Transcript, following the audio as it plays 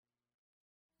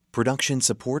Production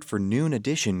support for Noon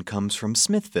Edition comes from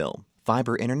Smithville,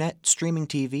 fiber internet, streaming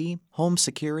TV, home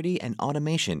security, and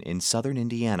automation in southern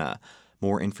Indiana.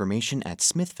 More information at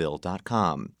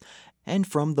smithville.com. And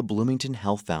from the Bloomington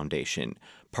Health Foundation,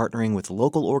 partnering with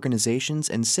local organizations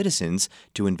and citizens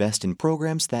to invest in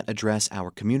programs that address our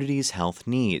community's health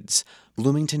needs.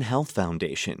 Bloomington Health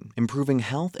Foundation, improving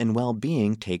health and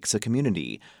well-being takes a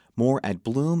community. More at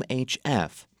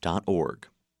bloomhf.org.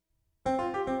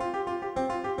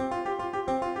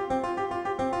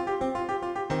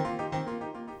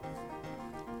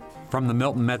 From the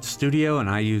Milton Metz studio and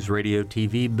IU's Radio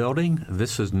TV building,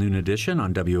 this is Noon Edition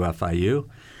on WFIU.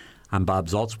 I'm Bob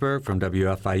Zaltsberg from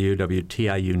WFIU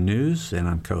WTIU News, and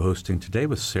I'm co-hosting today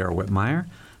with Sarah Whitmire,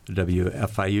 the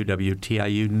WFIU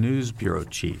WTIU News Bureau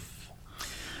Chief.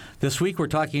 This week we're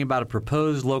talking about a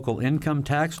proposed local income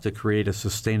tax to create a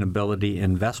sustainability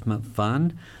investment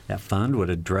fund. That fund would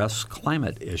address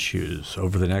climate issues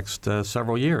over the next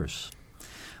several years.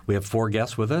 We have four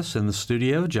guests with us in the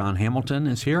studio. John Hamilton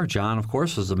is here. John, of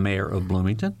course, is the mayor of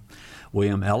Bloomington.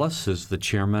 William Ellis is the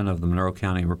chairman of the Monroe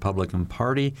County Republican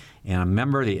Party and a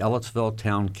member of the Ellettsville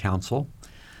Town Council.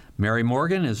 Mary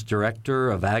Morgan is director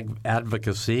of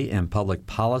advocacy and public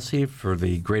policy for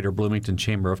the Greater Bloomington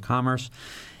Chamber of Commerce.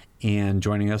 And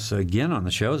joining us again on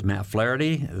the show is Matt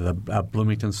Flaherty, the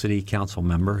Bloomington City Council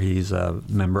member. He's a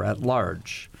member at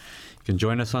large. You can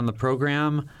join us on the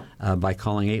program by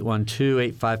calling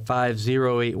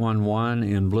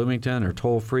 812-855-0811 in Bloomington or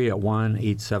toll-free at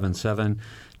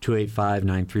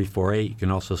 1-877-285-9348. You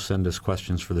can also send us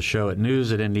questions for the show at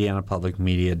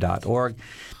news@indianapublicmedia.org.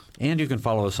 And you can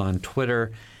follow us on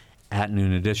Twitter at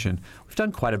Noon Edition. We've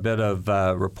done quite a bit of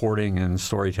reporting and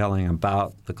storytelling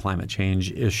about the climate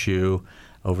change issue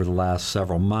over the last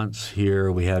several months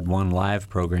here. We had one live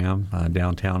program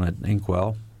downtown at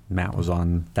Inkwell. Matt was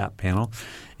on that panel,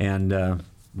 and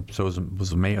so was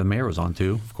the mayor. The mayor was on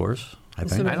too, of course. I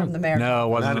think. From the mayor. No, it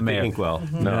wasn't the mayor. Not at the Inkwell.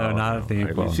 Mm-hmm. No, not at the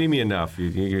Inkwell. You see me enough,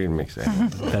 you can mix that.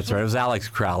 That's right. It was Alex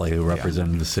Crowley who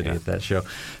represented the city at that show.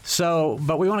 So,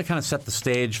 but we want to kind of set the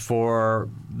stage for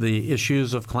the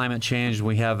issues of climate change.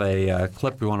 We have a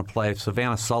clip we want to play.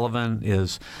 Savannah Sullivan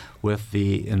is with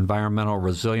the Environmental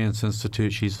Resilience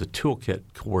Institute. She's the toolkit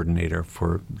coordinator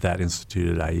for that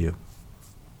institute at IU.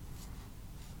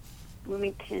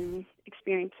 Bloomington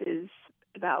experiences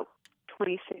about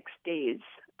 26 days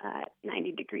at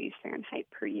 90 degrees Fahrenheit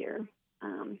per year.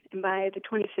 And by the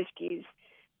 2050s,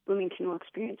 Bloomington will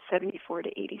experience 74 to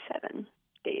 87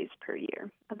 days per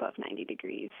year above 90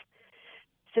 degrees.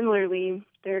 Similarly,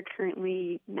 there are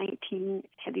currently 19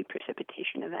 heavy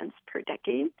precipitation events per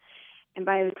decade. And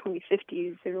by the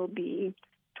 2050s, there will be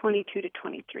 22 to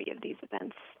 23 of these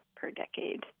events per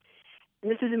decade. And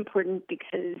this is important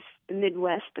because the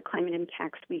Midwest, the climate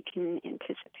impacts we can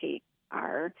anticipate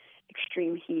are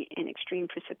extreme heat and extreme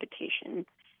precipitation,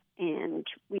 and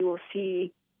we will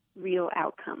see real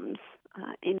outcomes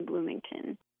in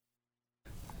Bloomington.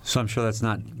 So I'm sure that's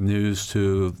not news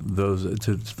to those,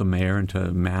 to the mayor and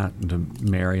to Matt and to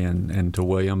Mary and to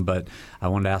William, but I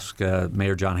wanted to ask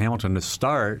Mayor John Hamilton to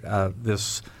start.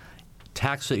 This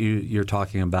tax that you're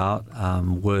talking about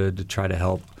would try to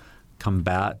help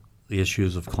combat the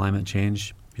issues of climate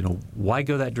change. You know, why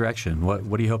go that direction? What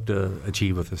do you hope to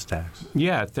achieve with this tax?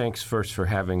 Yeah, thanks first for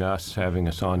having us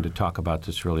on to talk about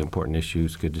this really important issue.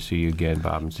 It's good to see you again,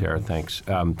 Bob and Sarah. Thanks.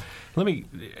 There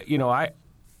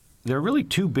are really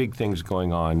two big things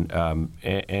going on,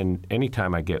 and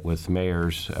anytime I get with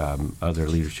mayors, other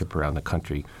leadership around the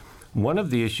country, one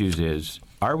of the issues is,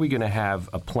 are we going to have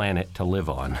a planet to live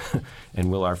on?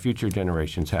 And will our future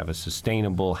generations have a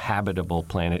sustainable, habitable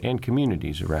planet and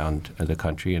communities around the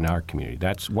country and our community?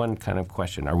 That's one kind of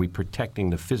question. Are we protecting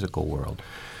the physical world?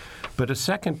 But a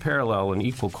second parallel and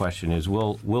equal question is,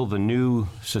 will the new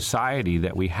society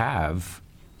that we have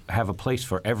a place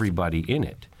for everybody in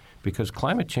it? Because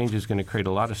climate change is going to create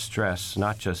a lot of stress,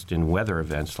 not just in weather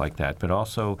events like that, but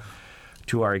also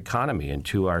to our economy and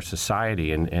to our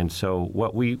society. And so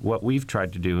what we've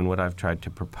tried to do and what I've tried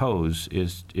to propose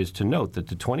is to note that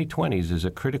the 2020s is a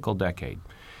critical decade.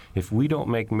 If we don't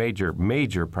make major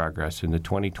progress in the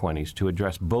 2020s to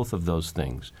address both of those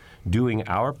things, doing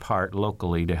our part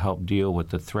locally to help deal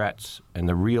with the threats and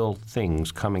the real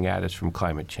things coming at us from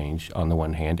climate change on the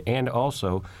one hand, and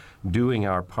also doing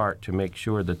our part to make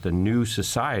sure that the new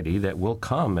society that will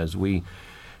come as we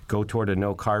go toward a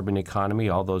no-carbon economy,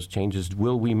 all those changes,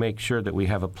 will we make sure that we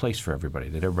have a place for everybody,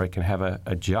 that everybody can have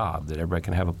a job, that everybody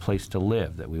can have a place to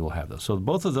live, that we will have those. So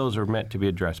both of those are meant to be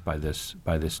addressed by this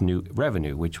new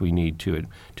revenue, which we need to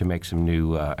make some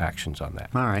new actions on that.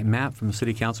 All right. Matt, from the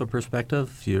City Council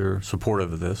perspective, you're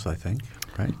supportive of this, I think.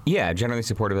 right? Yeah, generally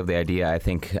supportive of the idea, I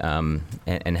think,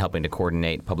 and helping to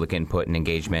coordinate public input and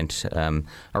engagement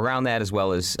around that, as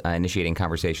well as initiating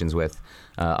conversations with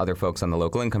other folks on the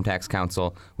Local Income Tax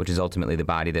Council, which is ultimately the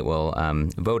body that will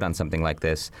vote on something like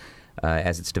this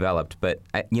as it's developed. But,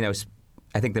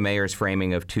 I think the mayor's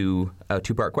framing of a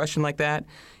two-part question like that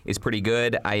is pretty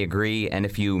good. I agree. And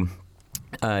if you,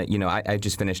 I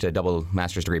just finished a double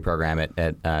master's degree program at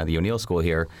the O'Neill School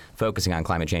here, focusing on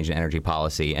climate change and energy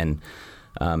policy, and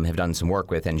have done some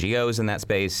work with NGOs in that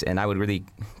space. And I would really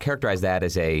characterize that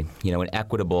as an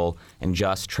equitable and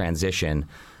just transition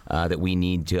that we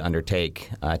need to undertake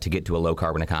to get to a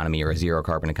low-carbon economy or a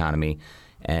zero-carbon economy,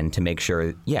 and to make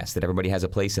sure, yes, that everybody has a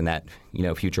place in that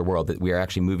future world, that we are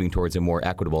actually moving towards a more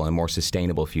equitable and more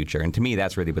sustainable future. And to me,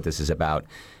 that's really what this is about.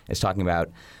 It's talking about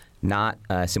not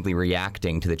simply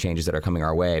reacting to the changes that are coming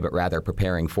our way, but rather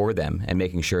preparing for them and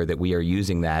making sure that we are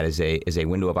using that as a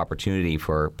window of opportunity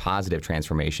for positive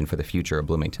transformation for the future of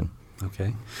Bloomington.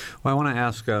 Okay. Well, I want to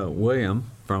ask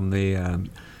William from the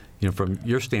from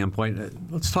your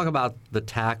standpoint, let's talk about the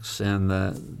tax and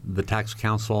the tax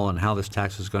council and how this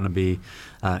tax is going to be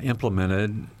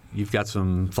implemented. You've got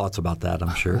some thoughts about that,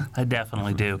 I'm sure. I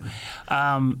definitely do.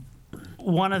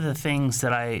 One of the things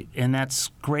and that's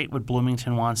great what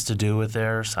Bloomington wants to do with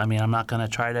theirs. I mean, I'm not going to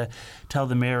try to tell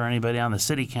the mayor or anybody on the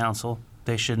city council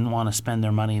they shouldn't want to spend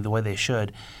their money the way they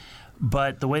should.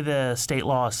 But the way the state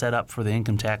law is set up for the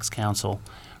Income Tax Council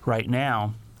right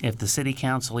now, if the city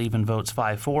council even votes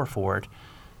 5-4 for it,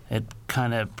 it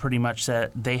kind of pretty much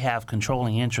said they have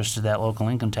controlling interest to that local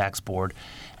income tax board,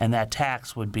 and that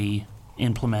tax would be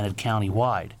implemented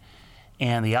countywide.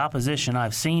 And the opposition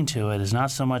I've seen to it is not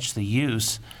so much the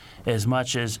use as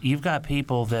much as you've got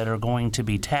people that are going to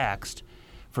be taxed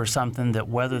for something that,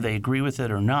 whether they agree with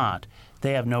it or not,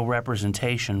 they have no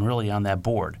representation really on that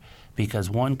board, because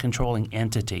one controlling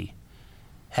entity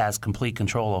has complete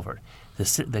control over it.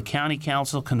 The county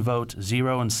council can vote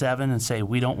 0 and 7 and say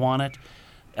we don't want it.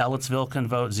 Ellettsville can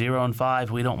vote 0 and 5,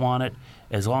 we don't want it.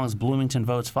 As long as Bloomington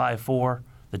votes 5-4,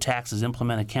 the tax is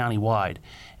implemented countywide.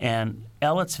 And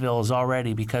Ellettsville is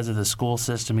already, because of the school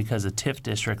system, because of TIF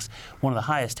districts, one of the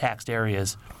highest taxed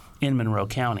areas in Monroe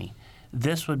County.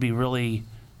 This would be really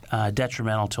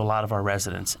detrimental to a lot of our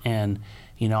residents. And,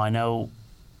 I know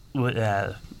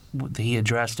he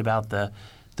addressed about the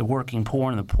working poor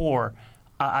and the poor.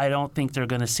 I don't think they're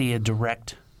going to see a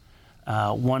direct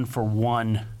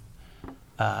one-for-one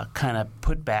kind of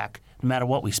putback no matter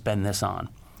what we spend this on,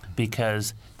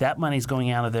 because that money's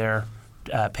going out of their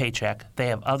paycheck. They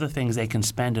have other things they can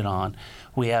spend it on.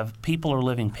 We have people are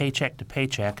living paycheck to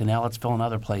paycheck in Ellettsville and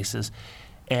other places,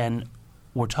 and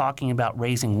we're talking about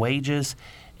raising wages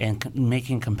and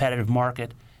making a competitive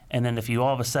market, and then if you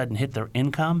all of a sudden hit their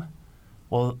income,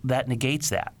 well, that negates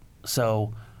that.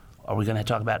 So are we going to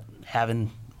talk about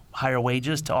having higher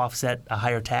wages to offset a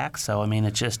higher tax? So, I mean,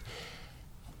 it's just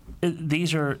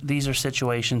these are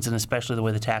situations, and especially the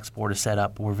way the tax board is set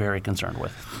up, we're very concerned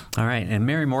with. All right. And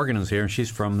Mary Morgan is here, and she's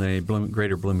from the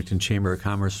Greater Bloomington Chamber of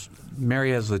Commerce.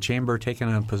 Mary, has the chamber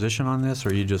taken a position on this, or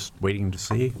are you just waiting to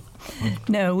see?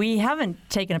 No, we haven't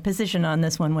taken a position on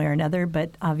this one way or another,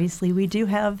 but obviously we do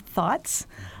have thoughts.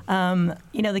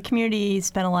 The community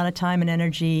spent a lot of time and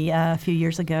energy a few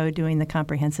years ago doing the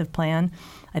comprehensive plan.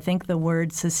 I think the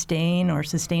word sustain or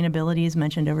sustainability is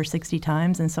mentioned over 60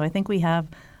 times, and so I think we have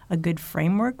a good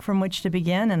framework from which to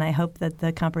begin, and I hope that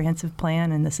the comprehensive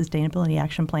plan and the sustainability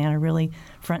action plan are really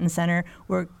front and center.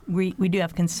 We do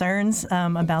have concerns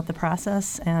about the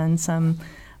process, and some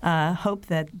hope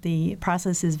that the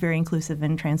process is very inclusive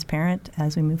and transparent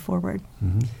as we move forward.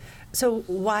 Mm-hmm. So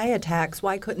why a tax?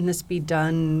 Why couldn't this be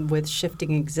done with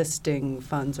shifting existing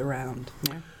funds around?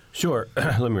 Yeah. Sure.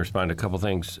 Let me respond to a couple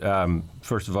things.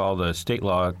 First of all, the state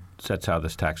law sets how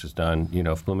this tax is done.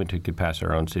 If Bloomington could pass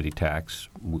our own city tax,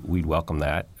 we'd welcome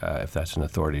that if that's an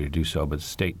authority to do so. But the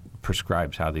state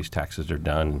prescribes how these taxes are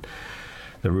done.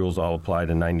 The rules all apply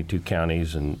to 92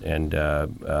 counties, and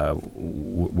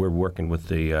we're working with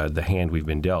the hand we've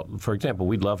been dealt. For example,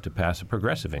 we'd love to pass a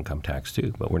progressive income tax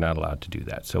too, but we're not allowed to do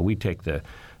that. So we take the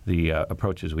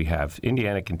approaches we have.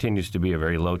 Indiana continues to be a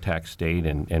very low tax state,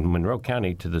 and Monroe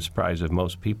County, to the surprise of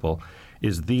most people,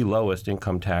 is the lowest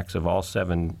income tax of all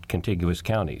 7 contiguous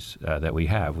counties that we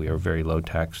have. We are a very low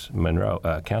tax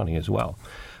Monroe County as well.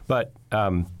 But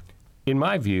in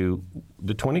my view,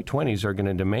 the 2020s are going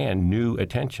to demand new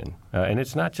attention. And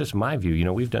it's not just my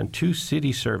view. We've done 2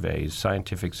 city surveys,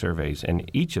 scientific surveys, and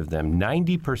each of them,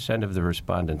 90% of the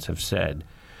respondents have said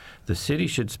the city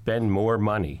should spend more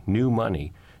money, new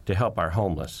money, to help our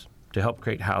homeless. to help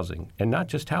create housing, and not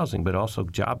just housing, but also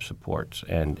job supports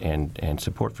and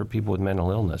support for people with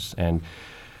mental illness. And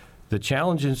the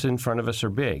challenges in front of us are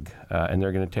big, and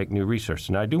they're going to take new resources.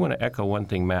 And I do want to echo one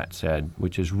thing Matt said,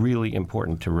 which is really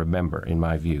important to remember, in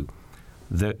my view.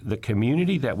 The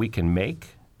community that we can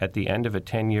make at the end of a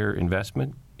 10-year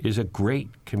investment is a great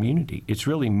community. It's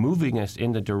really moving us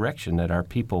in the direction that our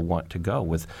people want to go,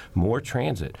 with more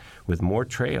transit, with more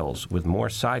trails, with more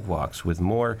sidewalks, with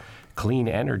more clean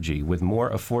energy, with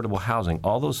more affordable housing,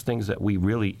 all those things that we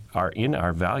really are in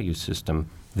our value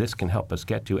system. This can help us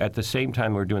get to. At the same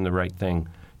time, we're doing the right thing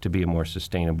to be a more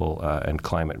sustainable and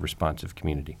climate-responsive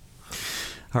community.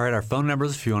 All right, our phone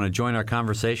numbers, if you want to join our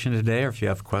conversation today or if you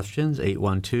have questions,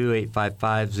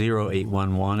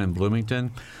 812-855-0811 in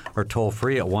Bloomington, or toll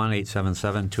free at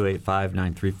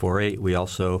 1-877-285-9348. We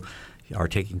also are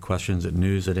taking questions at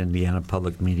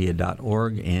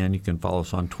news@indianapublicmedia.org, and you can follow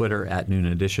us on Twitter at Noon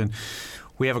Edition.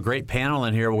 We have a great panel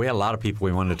in here. We had a lot of people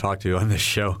we wanted to talk to on this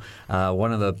show.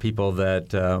 One of the people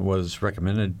that was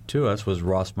recommended to us was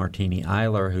Ross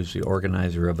Martini-Eiler, who's the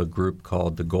organizer of a group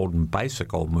called the Golden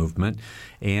Bicycle Movement.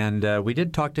 And we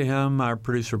did talk to him. Our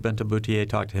producer, Benta Boutier,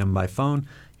 talked to him by phone.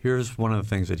 Here's one of the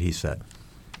things that he said.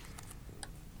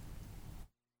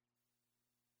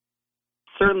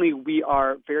 Certainly, we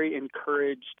are very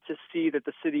encouraged to see that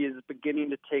the city is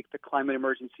beginning to take the climate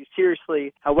emergency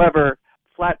seriously. However,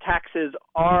 flat taxes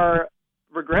are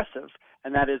regressive,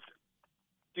 and that is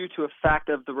due to a fact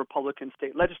of the Republican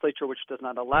state legislature, which does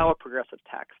not allow a progressive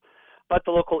tax. But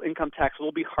the local income tax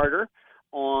will be harder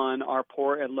on our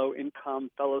poor and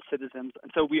low-income fellow citizens.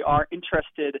 And so we are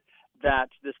interested that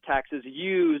this tax is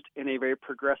used in a very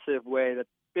progressive way that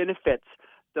benefits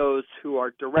those who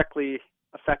are directly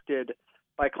affected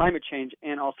by climate change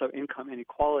and also income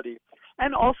inequality.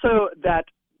 And also that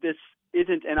this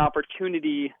isn't an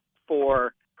opportunity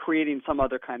for creating some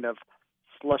other kind of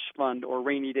slush fund or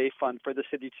rainy day fund for the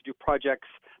city to do projects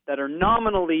that are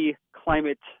nominally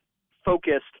climate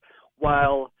focused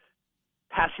while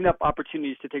passing up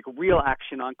opportunities to take real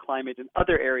action on climate in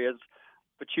other areas,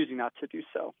 but choosing not to do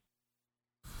so.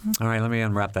 All right, let me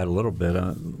unwrap that a little bit.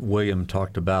 William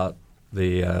talked about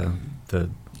the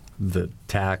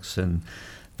tax and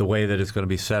the way that it's going to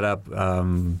be set up.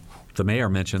 The mayor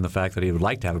mentioned the fact that he would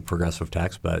like to have a progressive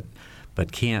tax, but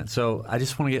can't. So I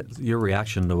just want to get your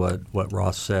reaction to what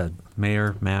Ross said.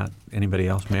 Mayor, Matt, anybody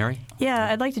else? Mary?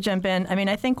 Yeah, I'd like to jump in. I mean,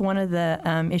 I think one of the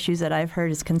issues that I've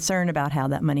heard is concern about how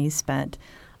that money is spent.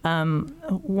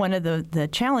 One of the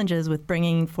challenges with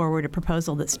bringing forward a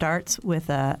proposal that starts with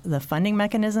the funding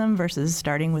mechanism versus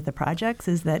starting with the projects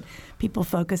is that people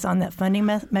focus on that funding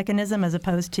mechanism as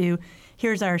opposed to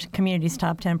here's our community's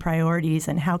top 10 priorities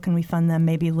and how can we fund them.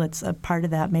 Maybe let's a part of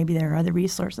that. Maybe there are other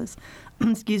resources.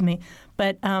 Excuse me.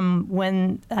 But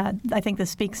when I think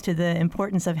this speaks to the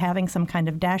importance of having some kind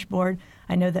of dashboard.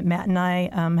 I know that Matt and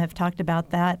I have talked about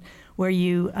that, where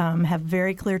you have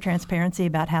very clear transparency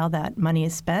about how that money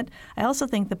is spent. I also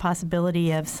think the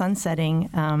possibility of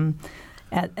sunsetting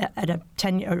at a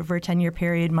over a 10-year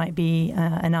period might be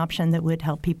an option that would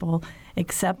help people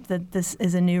accept that this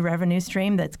is a new revenue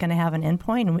stream that's going to have an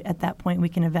endpoint. And at that point, we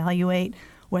can evaluate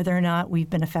whether or not we've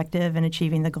been effective in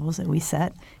achieving the goals that we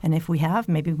set. And if we have,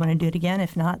 maybe we want to do it again.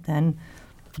 If not, then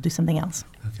we'll do something else.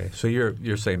 Okay. So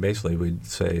you're saying basically we'd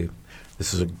say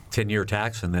this is a 10-year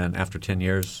tax, and then after 10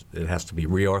 years it has to be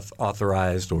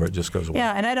reauthorized or it just goes away.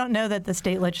 Yeah, and I don't know that the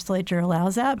state legislature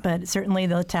allows that, but certainly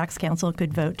the tax council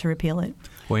could vote to repeal it.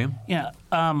 William? Yeah,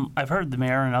 I've heard the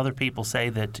mayor and other people say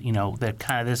that, that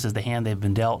kind of this is the hand they've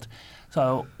been dealt.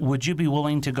 So would you be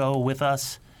willing to go with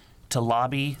us to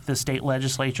lobby the state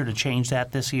legislature to change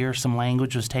that this year? Some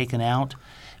language was taken out.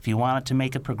 If you want it to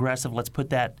make it progressive, let's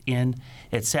put that in.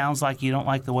 It sounds like you don't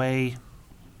like the way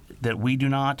that we do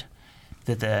not,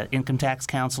 that the Income Tax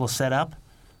Council is set up.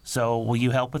 So will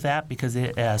you help with that? Because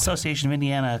the Association of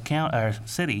Indiana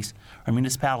Cities or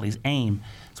Municipalities, AIM,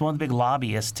 is one of the big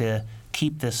lobbyists to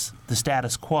keep the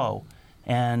status quo.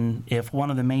 And if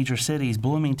one of the major cities,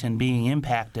 Bloomington, being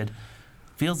impacted,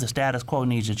 feels the status quo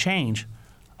needs to change,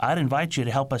 I'd invite you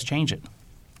to help us change it.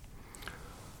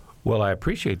 Well, I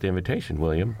appreciate the invitation,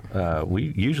 William.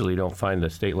 We usually don't find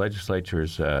the state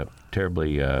legislatures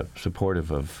terribly supportive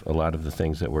of a lot of the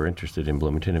things that we're interested in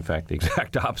Bloomington. In fact, the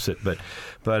exact opposite.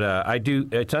 But I do.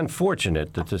 It's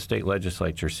unfortunate that the state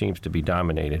legislature seems to be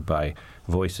dominated by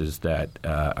voices that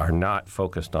are not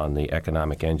focused on the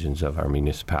economic engines of our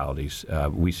municipalities.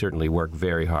 We certainly work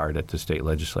very hard at the state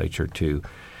legislature to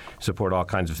support all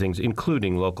kinds of things,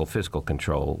 including local fiscal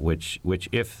control, which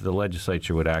if the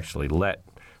legislature would actually let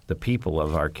the people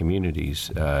of our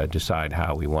communities decide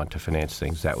how we want to finance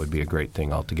things, that would be a great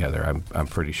thing altogether. I'm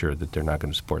pretty sure that they're not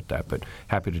going to support that, but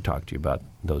happy to talk to you about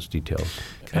those details.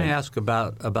 Can I ask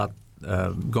about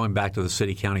going back to the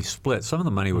city-county split? Some of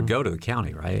the money would go to the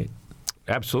county, right?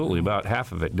 Absolutely. About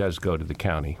half of it does go to the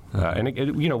county.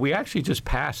 And we actually just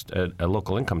passed a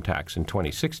local income tax in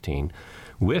 2016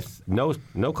 with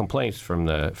no complaints from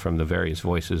the various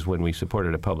voices when we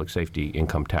supported a public safety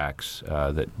income tax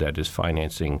that is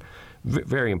financing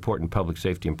very important public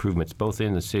safety improvements both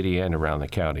in the city and around the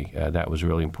county. That was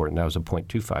really important. That was a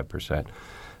 0.25%.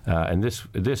 And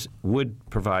this would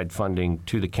provide funding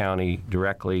to the county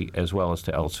directly as well as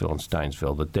to Ellettsville and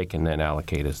Steinsville that they can then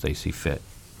allocate as they see fit.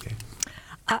 Okay.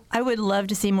 I would love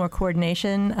to see more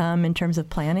coordination in terms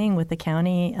of planning with the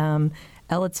county,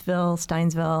 Ellettsville,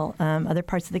 Steinsville, other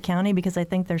parts of the county, because I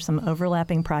think there's some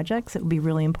overlapping projects that would be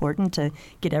really important to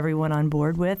get everyone on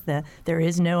board with. There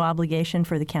is no obligation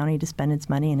for the county to spend its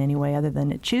money in any way other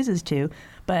than it chooses to.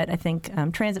 But I think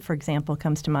transit, for example,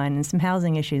 comes to mind, and some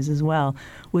housing issues as well,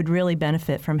 would really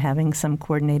benefit from having some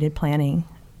coordinated planning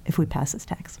if we pass this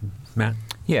tax. Matt?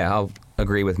 Yeah, I'll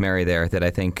agree with Mary there that I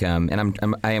think, and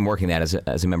I am working that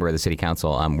as a member of the City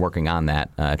Council. I'm working on that,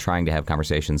 trying to have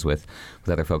conversations with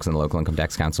other folks in the Local Income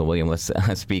Tax Council. William, let's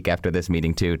speak after this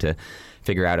meeting, too, to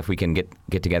figure out if we can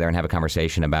get together and have a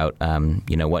conversation about,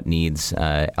 what needs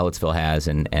Ellettsville has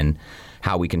and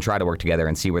how we can try to work together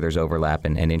and see where there's overlap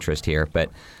and interest here.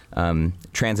 But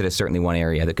transit is certainly one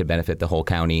area that could benefit the whole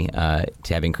county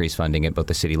to have increased funding at both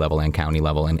the city level and county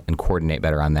level and coordinate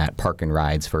better on that. Park and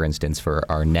rides, for instance, for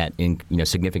our net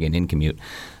significant in-commute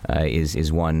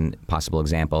is one possible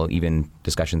example. Even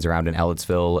discussions around an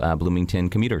Ellettsville Bloomington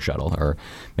commuter shuttle, or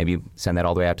maybe send that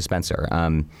all the way out to Spencer.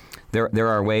 There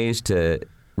are ways to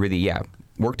really,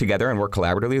 work together and work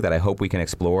collaboratively that I hope we can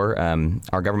explore.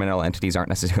 Our governmental entities aren't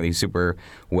necessarily super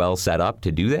well set up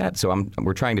to do that, so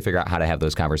we're trying to figure out how to have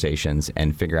those conversations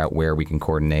and figure out where we can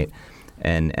coordinate.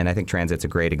 And I think transit's a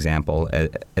great example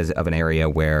of an area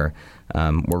where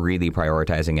we're really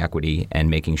prioritizing equity and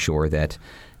making sure that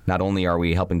not only are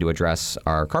we helping to address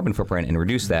our carbon footprint and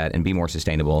reduce that and be more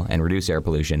sustainable and reduce air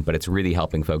pollution, but it's really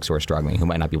helping folks who are struggling, who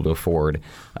might not be able to afford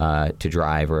to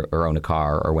drive or own a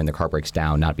car, or when their car breaks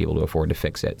down, not be able to afford to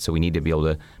fix it. So we need to be able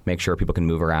to make sure people can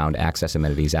move around, access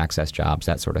amenities, access jobs,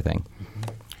 that sort of thing.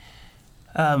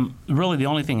 Really, the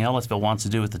only thing Ellettsville wants to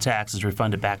do with the tax is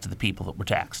refund it back to the people that were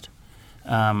taxed.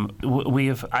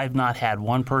 I've not had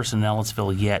one person in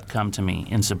Ellettsville yet come to me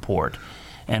in support.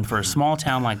 And for a small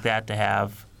town like that to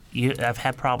have, I've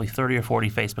had probably 30 or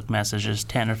 40 Facebook messages,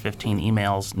 10 or 15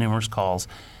 emails, numerous calls.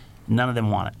 None of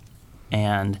them want it.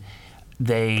 And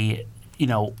they,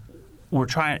 we're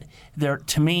trying,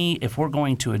 to me, if we're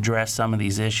going to address some of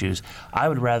these issues, I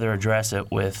would rather address it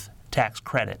with tax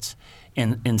credits,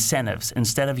 incentives.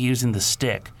 Instead of using the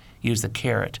stick, use the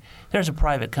carrot. There's a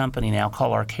private company now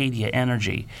called Arcadia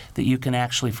Energy that you can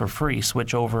actually for free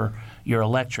switch over your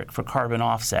electric for carbon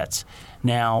offsets.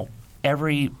 Now,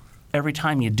 every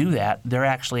time you do that, they're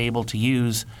actually able to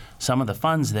use some of the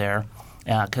funds there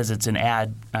because it's an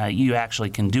ad. You actually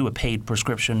can do a paid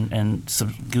prescription and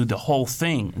do the whole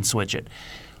thing and switch it.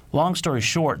 Long story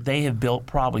short, they have built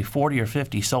probably 40 or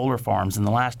 50 solar farms in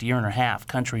the last year and a half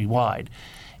countrywide.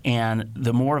 And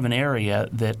the more of an area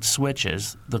that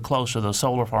switches, the closer those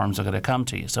solar farms are going to come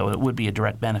to you. So it would be a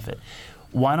direct benefit.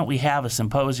 Why don't we have a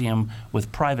symposium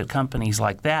with private companies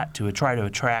like that to try to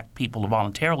attract people to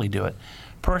voluntarily do it?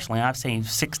 Personally, I've saved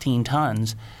 16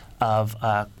 tons of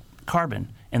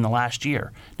carbon in the last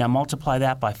year. Now multiply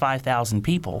that by 5,000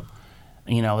 people.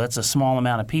 That's a small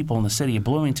amount of people in the city of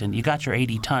Bloomington. You got your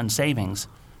 80-ton savings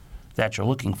that you're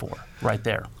looking for right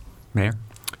there. Mayor?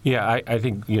 Yeah, I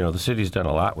think, the city's done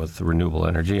a lot with renewable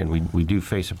energy, and we do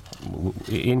face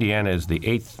Indiana is the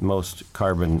 8th most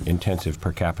carbon-intensive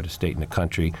per capita state in the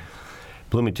country.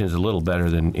 Bloomington's a little better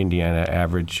than Indiana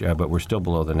average, but we're still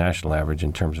below the national average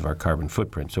in terms of our carbon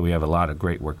footprint. So we have a lot of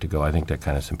great work to go. I think that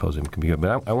kind of symposium can be good.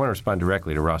 But I want to respond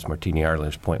directly to Ross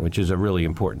Martini-Arlen's point, which is a really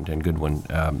important and good one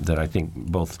that I think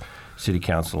both City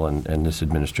Council and this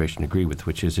administration agree with,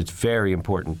 which is it's very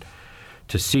important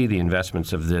to see the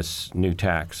investments of this new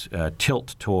tax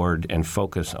tilt toward and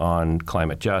focus on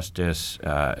climate justice,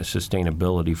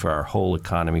 sustainability for our whole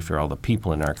economy, for all the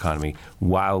people in our economy,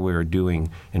 while we're doing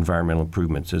environmental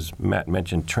improvements. As Matt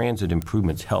mentioned, transit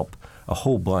improvements help a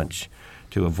whole bunch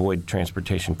to avoid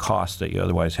transportation costs that you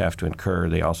otherwise have to incur.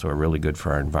 They also are really good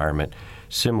for our environment.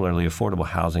 Similarly, affordable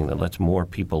housing that lets more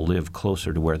people live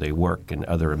closer to where they work and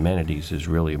other amenities is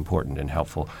really important and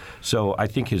helpful. So I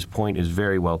think his point is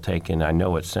very well taken. I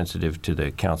know it's sensitive to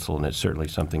the council, and it's certainly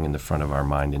something in the front of our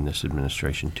mind in this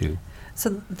administration, too. So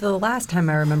the last time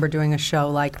I remember doing a show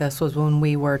like this was when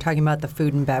we were talking about the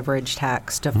food and beverage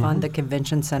tax to fund the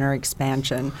convention center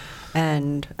expansion.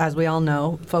 And as we all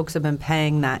know, folks have been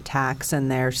paying that tax,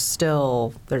 and there's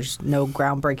no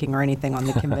groundbreaking or anything on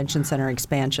the convention center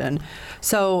expansion.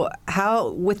 So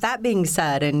with that being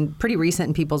said, and pretty recent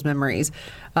in people's memories,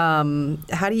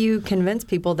 how do you convince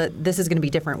people that this is going to be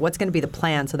different? What's going to be the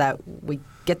plan so that we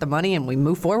get the money and we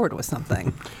move forward with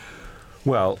something?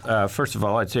 Well, first of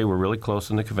all, I'd say we're really close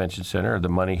in the convention center. The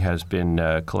money has been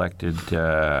collected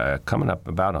coming up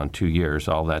about on 2 years.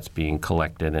 All that's being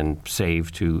collected and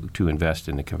saved to invest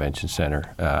in the convention center.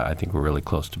 I think we're really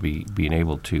close to being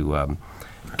able to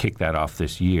kick that off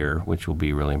this year, which will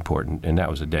be really important. And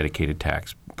that was a dedicated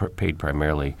tax paid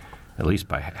primarily, at least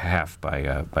by half,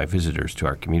 by visitors to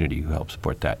our community who help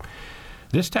support that.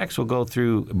 This tax will go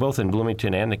through, both in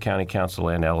Bloomington and the County Council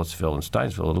and Ellisville and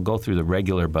Steinsville, it'll go through the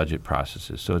regular budget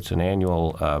processes. So it's an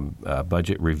annual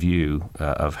budget review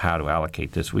of how to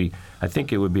allocate this. I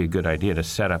think it would be a good idea to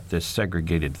set up this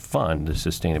segregated fund, the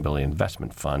Sustainability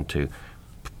Investment Fund, to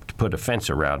put a fence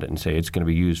around it and say it's going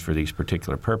to be used for these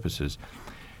particular purposes.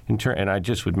 And I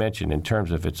just would mention, in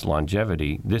terms of its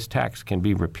longevity, this tax can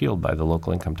be repealed by the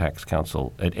Local Income Tax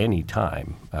Council at any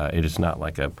time. It is not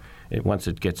like once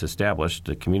it gets established,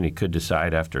 the community could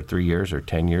decide after 3 years or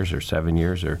 10 years or 7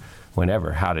 years or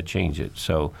whenever how to change it.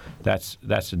 So that's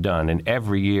done. And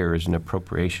every year is an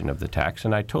appropriation of the tax.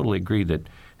 And I totally agree that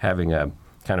having a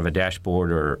kind of a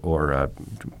dashboard or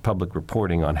public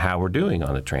reporting on how we're doing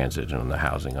on the transit and on the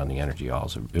housing, on the energy, all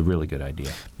is a really good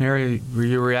idea. Mary,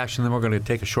 your reaction, then we're going to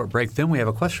take a short break. Then we have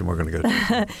a question we're going to go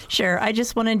to. Sure. I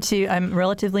just wanted to, I'm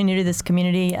relatively new to this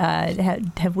community.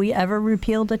 Have we ever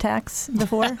repealed a tax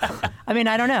before? I mean,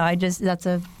 I don't know. That's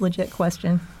a legit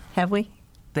question. Have we?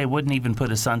 They wouldn't even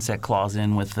put a sunset clause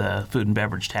in with the food and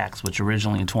beverage tax, which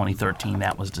originally in 2013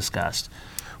 that was discussed.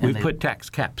 We've put tax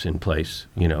caps in place.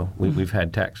 We've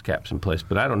had tax caps in place,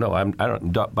 but I don't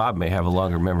know. Bob may have a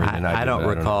longer memory than I do. I don't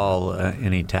recall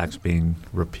any tax being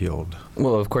repealed.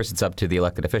 Well, of course, it's up to the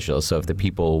elected officials. So if the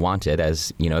people want it,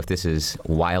 if this is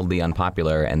wildly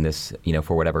unpopular and this,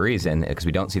 for whatever reason, because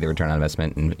we don't see the return on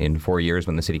investment in 4 years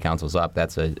when the city council's up,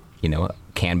 that's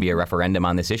can be a referendum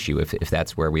on this issue if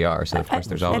that's where we are. So of course,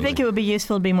 there's always. I think it would be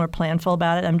useful to be more planful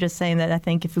about it. I'm just saying that I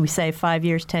think if we say 5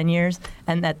 years, 10 years,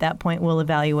 and at that point we'll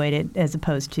evaluate it as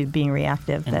opposed to being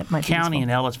reactive, and that might be County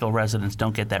useful. and Ellisville residents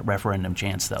don't get that referendum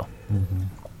chance, though.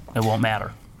 Mm-hmm. It won't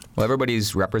matter. Well,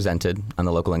 everybody's represented on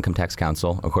the Local Income Tax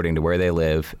Council according to where they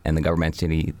live and the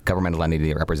governmental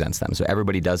entity that represents them. So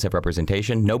everybody does have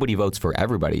representation. Nobody votes for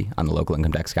everybody on the Local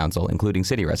Income Tax Council, including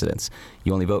city residents.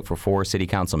 You only vote for 4 city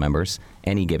council members,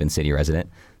 any given city resident.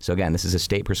 So again, this is a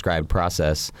state-prescribed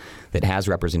process that has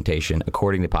representation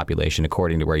according to population,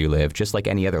 according to where you live, just like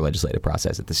any other legislative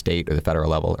process at the state or the federal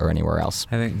level or anywhere else.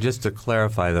 I think just to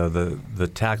clarify, though, the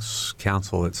tax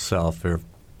council itself, there are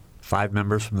 5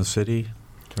 members from the city.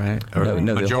 Right? Or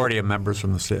No, majority of members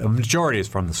from the city. A majority is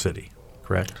from the city,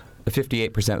 correct? A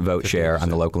 58% vote 58%. Share on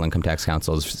the Local Income Tax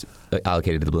Council is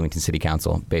allocated to the Bloomington City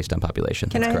Council based on population.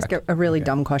 Can That's I correct. ask a really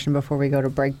dumb question before we go to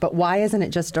break? But why isn't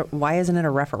it a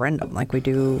referendum like we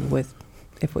do with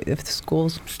if the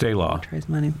schools state law raise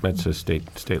money? That's a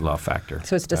state law factor.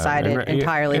 So it's decided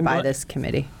entirely by this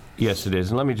committee. Yes, it is.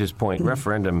 And let me just point,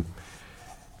 referendum.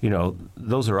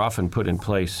 Those are often put in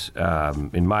place,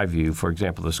 in my view. For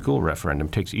example, the school referendum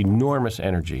takes enormous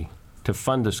energy to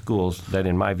fund the schools that,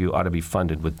 in my view, ought to be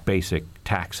funded with basic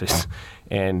taxes.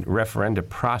 And referenda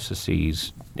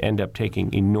processes end up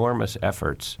taking enormous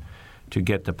efforts to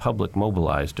get the public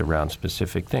mobilized around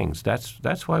specific things.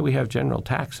 That's why we have general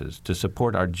taxes, to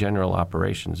support our general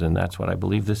operations. And that's what I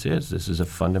believe this is. This is a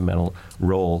fundamental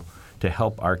role to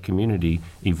help our community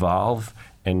evolve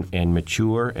and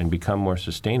mature and become more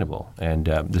sustainable. And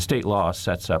the state law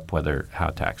sets up how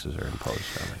taxes are imposed.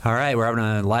 All right, we're having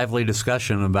a lively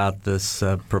discussion about this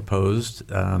proposed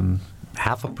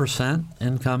 0.5%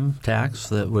 income tax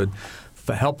that would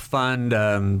help fund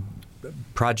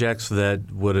projects that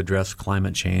would address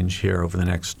climate change here over the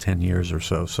next 10 years or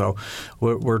so. So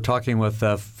we're talking with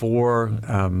 4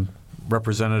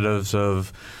 representatives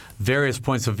of various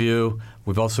points of view.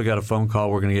 We've also got a phone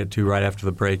call we're going to get to right after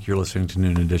the break. You're listening to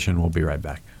Noon Edition. We'll be right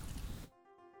back.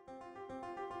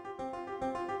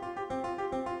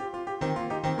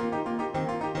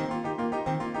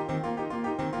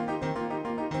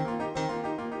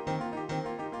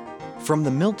 From the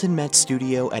Milton Met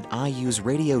studio at IU's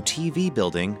Radio TV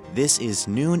building, this is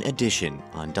Noon Edition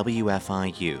on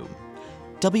WFIU.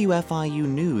 WFIU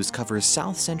News covers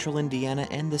South Central Indiana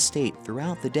and the state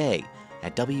throughout the day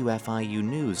at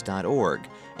WFIUnews.org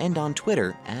and on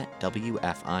Twitter at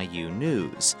WFIU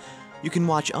News. You can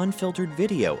watch unfiltered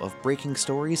video of breaking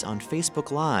stories on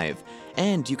Facebook Live,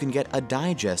 and you can get a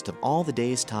digest of all the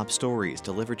day's top stories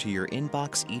delivered to your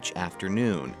inbox each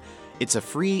afternoon. It's a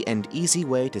free and easy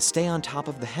way to stay on top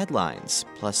of the headlines,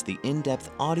 plus the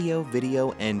in-depth audio,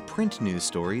 video, and print news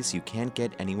stories you can't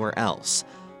get anywhere else.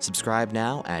 Subscribe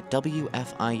now at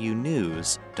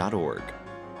WFIUnews.org.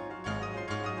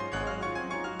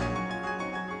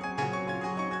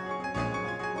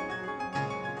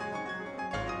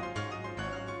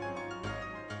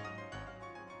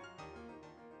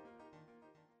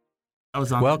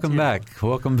 Welcome back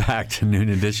to Noon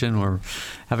Edition. We're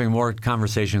having more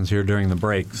conversations here during the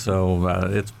break, so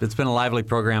it's been a lively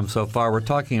program so far. We're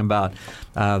talking about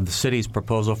the city's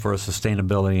proposal for a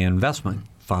sustainability investment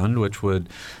fund, which would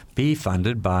be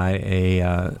funded by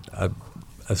a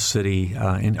city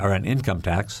or an income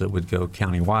tax that would go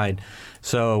countywide.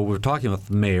 So we're talking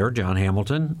with Mayor John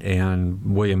Hamilton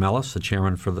and William Ellis, the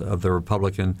chairman of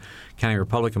the County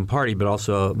Republican Party, but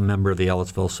also a member of the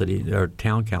Ellisville City or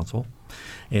Town Council.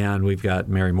 And we've got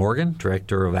Mary Morgan,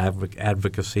 Director of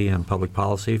Advocacy and Public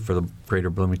Policy for the Greater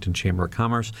Bloomington Chamber of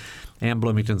Commerce, and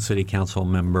Bloomington City Council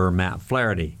member Matt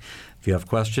Flaherty. If you have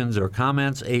questions or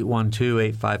comments,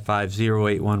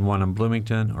 812-855-0811 in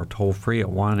Bloomington, or toll free at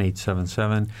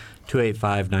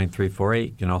 1-877-285-9348.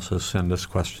 You can also send us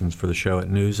questions for the show at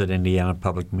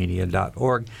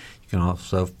news@indianapublicmedia.org. You can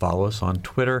also follow us on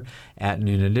Twitter at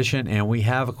Noon Edition. And we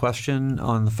have a question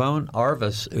on the phone.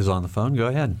 Arvis is on the phone. Go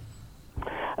ahead.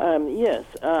 Yes.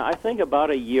 I think about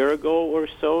a year ago or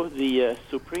so, the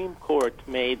Supreme Court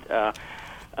made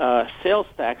sales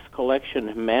tax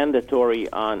collection mandatory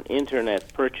on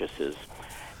Internet purchases.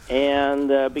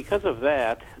 And because of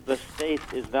that, the state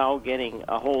is now getting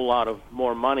a whole lot of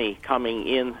more money coming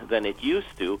in than it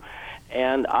used to.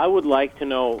 And I would like to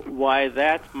know why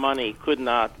that money could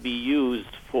not be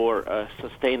used for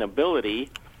sustainability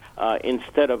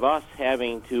instead of us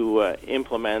having to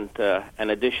implement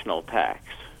an additional tax.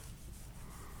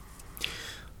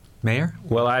 Mayor?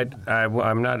 Well,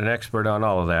 I'm not an expert on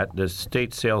all of that. The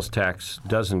state sales tax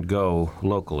doesn't go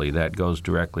locally. That goes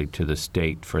directly to the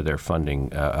state for their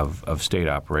funding of state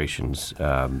operations.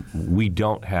 We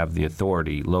don't have the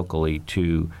authority locally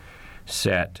to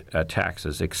set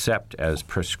taxes except as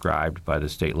prescribed by the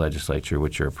state legislature,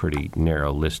 which are a pretty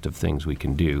narrow list of things we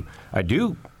can do. I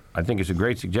think it's a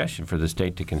great suggestion for the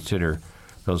state to consider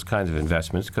those kinds of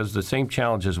investments, because the same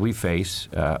challenges we face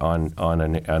on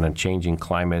a changing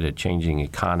climate, a changing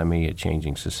economy, a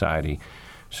changing society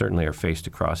certainly are faced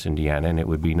across Indiana, and it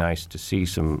would be nice to see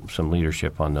some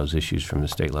leadership on those issues from the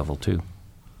state level too.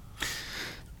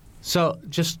 So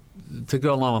just to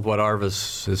go along with what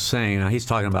Arvis is saying, now he's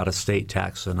talking about a state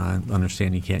tax, and I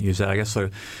understand you can't use that. I guess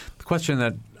the question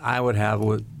that I would have,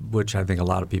 which I think a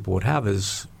lot of people would have,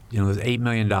 is, there's $8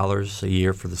 million a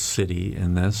year for the city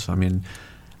in this. I mean,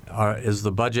 is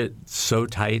the budget so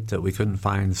tight that we couldn't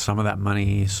find some of that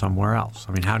money somewhere else?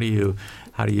 I mean, how do you?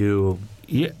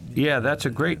 Yeah, that's a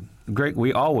great.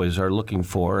 We always are looking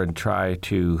for and try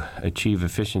to achieve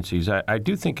efficiencies. I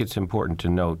do think it's important to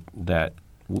note that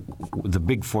the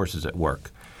big forces at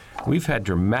work. We've had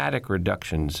dramatic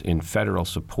reductions in federal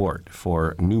support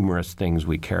for numerous things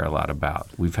we care a lot about.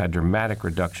 We've had dramatic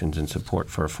reductions in support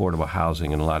for affordable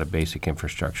housing and a lot of basic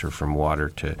infrastructure, from water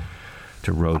to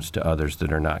roads to others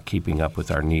that are not keeping up with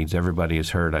our needs. Everybody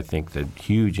has heard, I think, the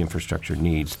huge infrastructure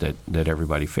needs that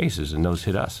everybody faces, and those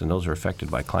hit us, and those are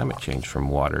affected by climate change, from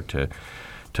water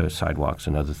to sidewalks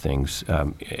and other things.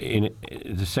 In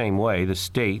the same way, the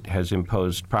state has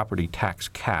imposed property tax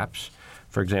caps,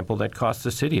 for example, that cost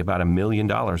the city about $1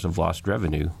 million of lost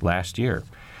revenue last year.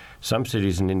 Some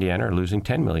cities in Indiana are losing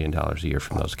 $10 million a year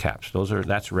from those caps.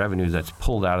 That's revenue that's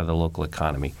pulled out of the local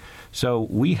economy. So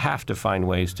we have to find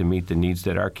ways to meet the needs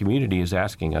that our community is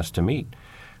asking us to meet.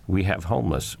 We have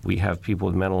homeless. We have people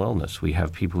with mental illness. We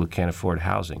have people who can't afford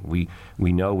housing. We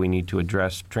know we need to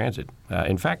address transit.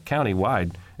 In fact,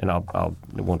 countywide, and I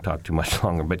won't talk too much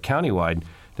longer, but countywide,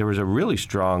 there was a really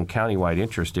strong countywide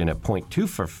interest in a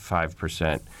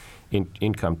 0.25%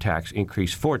 income tax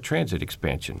increase for transit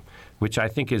expansion, which I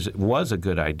think was a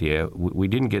good idea. We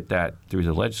didn't get that through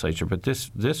the legislature, but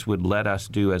this would let us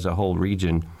do, as a whole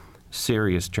region,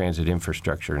 serious transit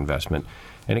infrastructure investment.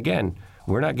 And again,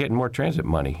 we're not getting more transit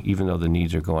money, even though the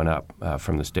needs are going up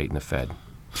from the state and the Fed.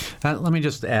 Let me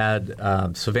just add,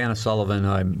 Savannah Sullivan,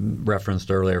 who I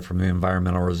referenced earlier from the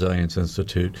Environmental Resilience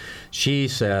Institute, she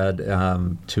said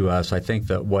to us, I think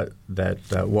that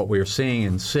what we're seeing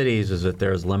in cities is that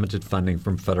there's limited funding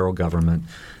from federal government.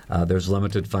 There's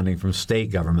limited funding from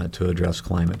state government to address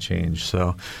climate change.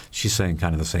 So she's saying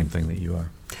kind of the same thing that you are.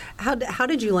 How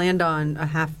did you land on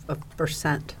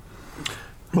 0.5%?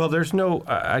 Well, there's no.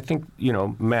 I think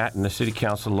Matt and the City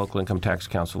Council, Local Income Tax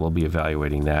Council will be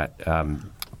evaluating that.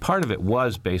 Part of it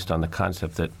was based on the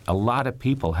concept that a lot of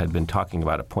people had been talking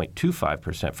about a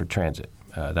 0.25% for transit.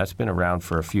 That's been around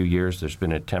for a few years. There's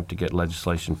been an attempt to get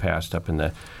legislation passed up in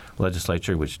the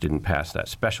legislature, which didn't pass that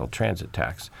special transit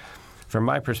tax. From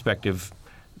my perspective,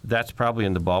 that's probably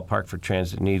in the ballpark for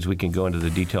transit needs. We can go into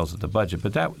the details of the budget,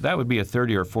 but that would be a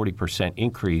 30 or 40%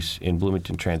 increase in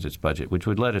Bloomington Transit's budget, which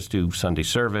would let us do Sunday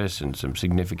service and some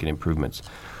significant improvements.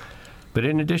 But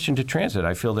in addition to transit,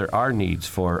 I feel there are needs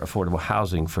for affordable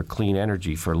housing, for clean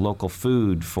energy, for local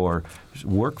food, for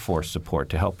workforce support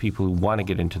to help people who want to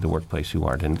get into the workplace who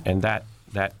aren't. And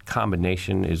that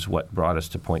combination is what brought us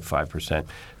to 0.5%.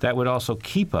 That would also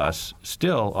keep us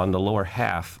still on the lower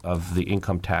half of the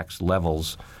income tax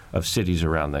levels of cities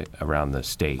around the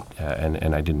state.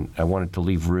 And I wanted to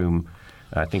leave room.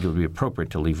 I think it would be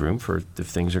appropriate to leave room for if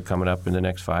things are coming up in the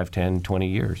next 5, 10, 20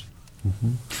 years.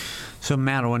 Mm-hmm. So,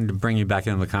 Matt, I wanted to bring you back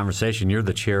into the conversation. You're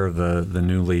the chair of the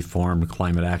newly formed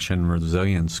Climate Action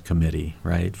Resilience Committee,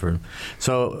 right?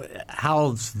 So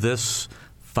how's this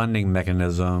funding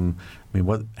mechanism, I mean,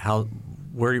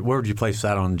 where would you place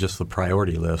that on just the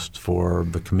priority list for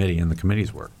the committee and the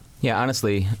committee's work? Yeah,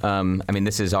 honestly,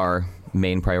 this is our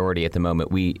main priority at the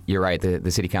moment. You're right,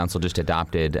 the City Council just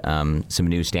adopted some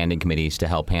new standing committees to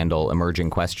help handle emerging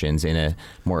questions in a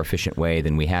more efficient way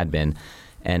than we had been.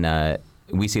 And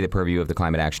we see the purview of the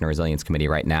Climate Action and Resilience Committee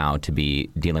right now to be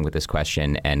dealing with this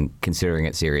question and considering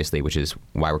it seriously, which is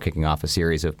why we're kicking off a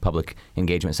series of public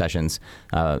engagement sessions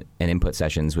and input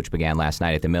sessions, which began last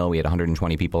night at the Mill. We had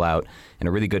 120 people out and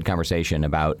a really good conversation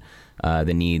about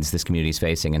the needs this community is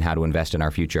facing and how to invest in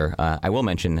our future. I will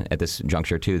mention at this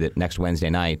juncture, too, that next Wednesday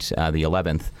night, the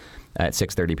 11th, at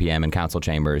 6:30 p.m. in council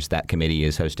chambers, that committee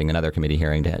is hosting another committee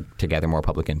hearing to gather more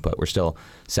public input. We're still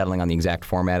settling on the exact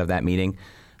format of that meeting.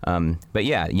 But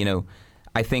yeah,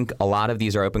 I think a lot of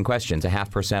these are open questions.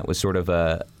 0.5% was sort of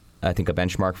a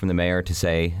benchmark from the mayor to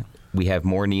say we have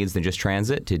more needs than just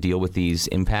transit to deal with these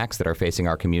impacts that are facing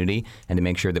our community and to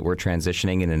make sure that we're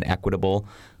transitioning in an equitable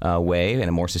way, in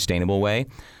a more sustainable way.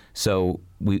 So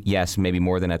yes, maybe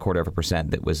more than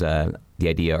 0.25% that was the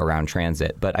idea around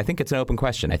transit. But I think it's an open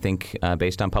question. I think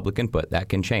based on public input, that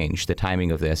can change the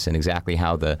timing of this and exactly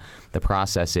how the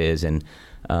process is and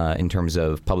in terms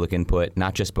of public input,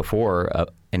 not just before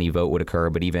any vote would occur,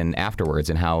 but even afterwards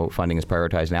and how funding is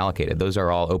prioritized and allocated. Those are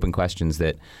all open questions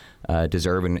that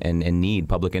deserve and need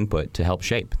public input to help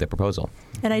shape the proposal.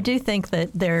 And I do think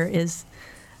that there is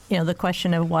the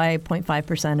question of why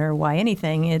 0.5% or why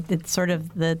anything, it's sort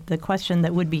of the question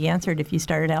that would be answered if you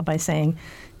started out by saying,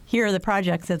 here are the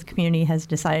projects that the community has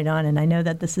decided on. And I know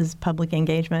that this is public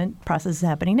engagement process is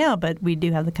happening now, but we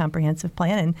do have the comprehensive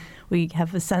plan and we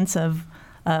have a sense of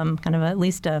kind of at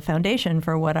least a foundation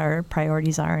for what our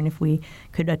priorities are. And if we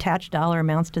could attach dollar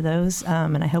amounts to those,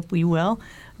 and I hope we will,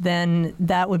 then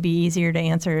that would be easier to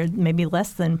answer, maybe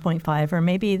less than 0.5 or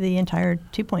maybe the entire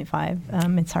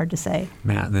 2.5. It's hard to say.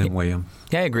 Matt, and then William.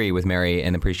 Yeah, I agree with Mary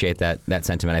and appreciate that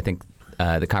sentiment. I think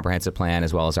the comprehensive plan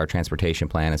as well as our transportation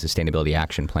plan and sustainability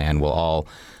action plan will all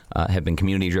have been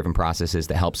community-driven processes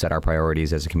that help set our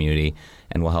priorities as a community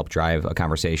and will help drive a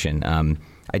conversation.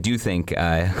 I do think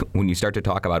when you start to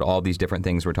talk about all these different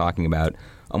things we're talking about,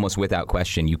 almost without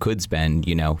question, you could spend,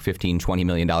 $15, $20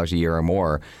 million a year or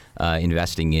more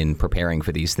investing in preparing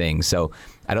for these things. So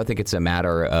I don't think it's a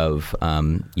matter of,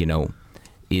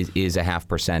 is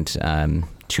 0.5%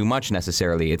 too much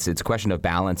necessarily. It's a question of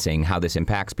balancing how this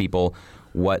impacts people,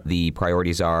 what the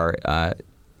priorities are,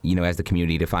 as the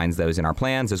community defines those in our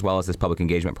plans, as well as this public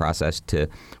engagement process to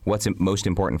what's most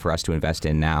important for us to invest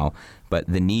in now. But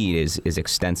the need is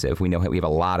extensive. We know we have a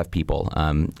lot of people.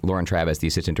 Lauren Travis, the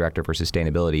Assistant Director for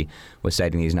Sustainability, was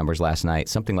citing these numbers last night.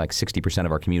 Something like 60%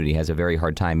 of our community has a very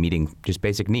hard time meeting just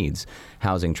basic needs: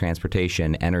 housing,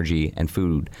 transportation, energy, and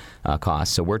food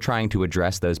costs. So we're trying to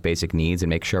address those basic needs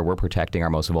and make sure we're protecting our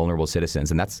most vulnerable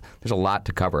citizens. And there's a lot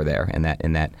to cover there in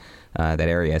that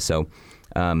area. So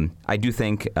I do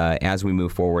think as we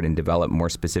move forward and develop more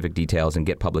specific details and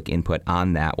get public input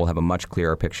on that, we'll have a much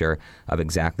clearer picture of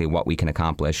exactly what we can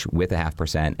accomplish with a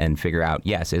 0.5% and figure out,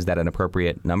 yes, is that an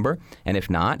appropriate number? And if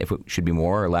not, if it should be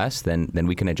more or less, then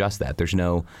we can adjust that. There's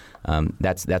no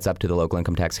that's up to the local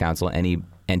income tax council. Any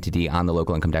entity on the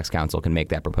local income tax council can make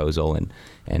that proposal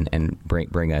and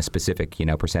bring a specific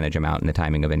percentage amount in the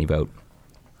timing of any vote.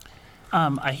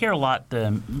 I hear a lot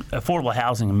the affordable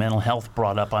housing and mental health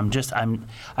brought up.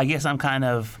 I guess I'm kind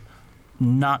of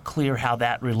not clear how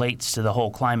that relates to the whole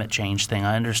climate change thing.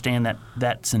 I understand that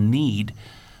that's a need,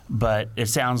 but it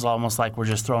sounds almost like we're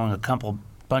just throwing a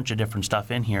bunch of different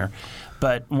stuff in here.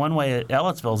 But one way that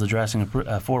Ellettsville is addressing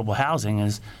affordable housing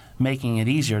is making it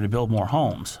easier to build more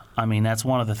homes. I mean, that's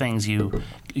one of the things. You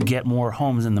get more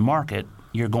homes in the market,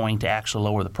 you're going to actually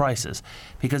lower the prices.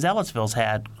 Because Ellettsville's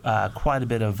had quite a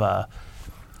bit of a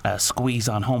squeeze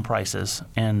on home prices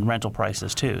and rental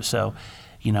prices too. So,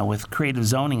 with creative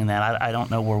zoning and that, I don't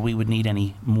know where we would need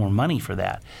any more money for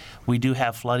that. We do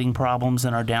have flooding problems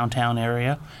in our downtown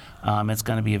area. It's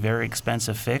going to be a very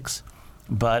expensive fix,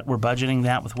 but we're budgeting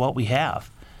that with what we have.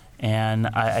 And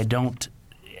I don't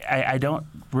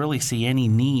really see any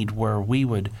need where we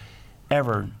would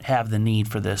ever have the need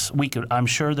for this. I'm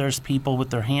sure there's people with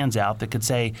their hands out that could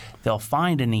say they'll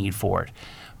find a need for it.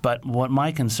 But what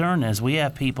my concern is, we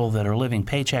have people that are living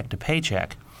paycheck to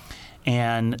paycheck.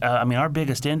 And, our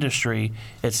biggest industry,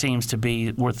 it seems to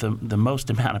be, worth the most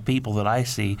amount of people that I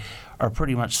see, are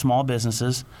pretty much small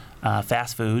businesses,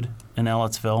 fast food in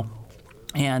Ellettsville.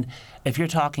 And if you're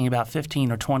talking about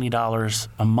 $15 or $20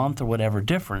 a month or whatever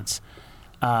difference,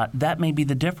 that may be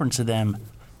the difference of them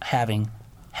having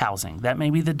housing. That may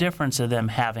be the difference of them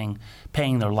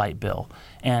paying their light bill.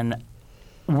 And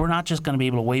we're not just going to be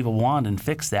able to wave a wand and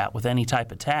fix that with any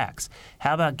type of tax.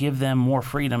 How about give them more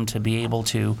freedom to be able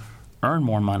to earn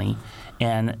more money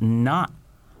and not,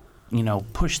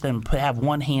 push them, have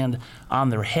one hand on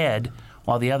their head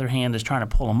while the other hand is trying to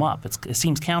pull them up. It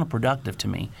seems counterproductive to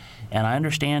me. And I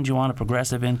understand you want a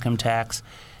progressive income tax.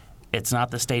 It's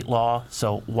not the state law,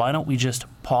 so why don't we just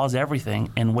pause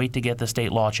everything and wait to get the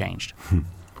state law changed?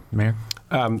 Mayor?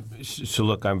 So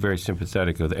look, I'm very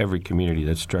sympathetic with every community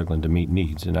that's struggling to meet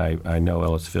needs, and I know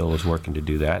Ellettsville is working to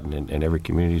do that, and every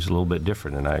community is a little bit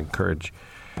different, and I encourage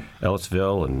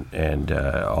Ellettsville and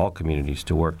all communities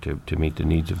to work to meet the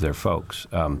needs of their folks.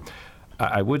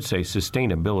 I would say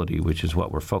sustainability, which is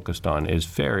what we're focused on, is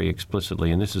very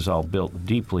explicitly, and this is all built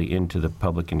deeply into the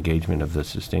public engagement of the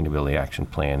Sustainability Action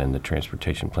Plan and the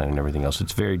Transportation Plan and everything else.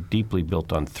 It's very deeply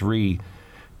built on 3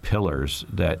 pillars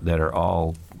that are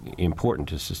all important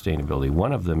to sustainability.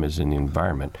 One of them is in the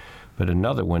environment, but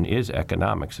another one is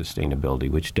economic sustainability,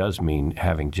 which does mean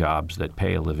having jobs that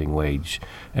pay a living wage.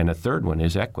 And a third one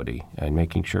is equity and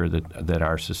making sure that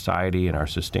our society and our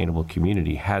sustainable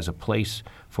community has a place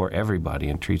for everybody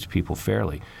and treats people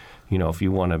fairly. If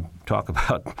you want to talk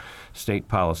about state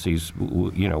policies,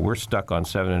 we're stuck on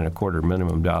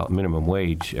 $7.25 minimum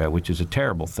wage, which is a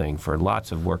terrible thing for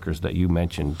lots of workers that you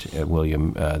mentioned,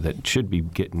 William, that should be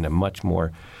getting a much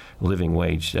more living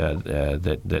wage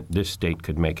that this state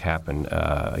could make happen,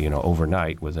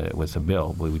 overnight with a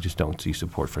bill. But we just don't see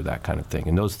support for that kind of thing.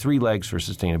 And those 3 legs for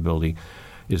sustainability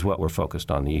is what we're focused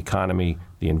on: the economy,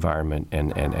 the environment,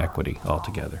 and equity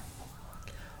altogether.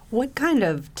 What kind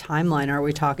of timeline are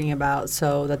we talking about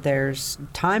so that there's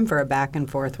time for a back and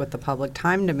forth with the public,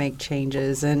 time to make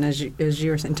changes, and as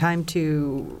you were saying, time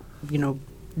to,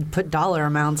 put dollar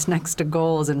amounts next to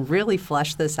goals and really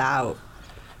flesh this out?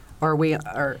 Or are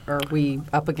we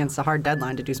up against a hard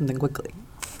deadline to do something quickly?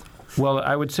 Well,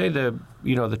 I would say the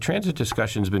transit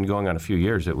discussion's been going on a few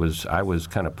years. I was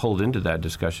kind of pulled into that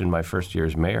discussion my first year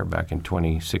as mayor back in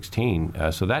 2016.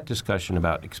 So that discussion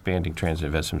about expanding transit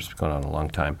investments has been going on a long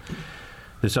time.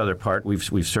 This other part, we've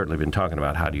certainly been talking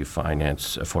about: how do you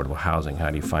finance affordable housing? How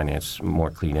do you finance more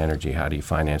clean energy? How do you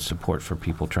finance support for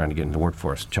people trying to get into the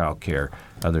workforce, child care,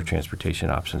 other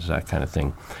transportation options, that kind of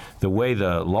thing? The way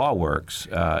the law works,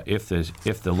 if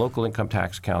the local income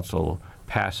tax council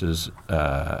passes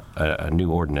a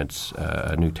new ordinance,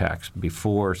 a new tax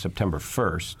before September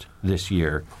 1st this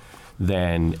year,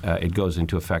 then it goes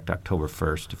into effect October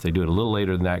 1st. If they do it a little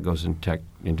later than that, it goes into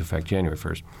effect January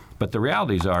 1st. But the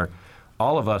realities are,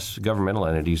 all of us governmental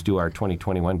entities do our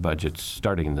 2021 budgets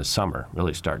starting in the summer,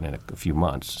 really starting in a few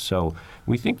months. So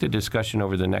we think the discussion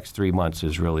over the next 3 months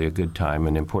is really a good time,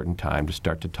 an important time to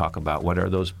start to talk about what are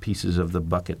those pieces of the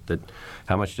bucket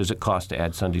how much does it cost to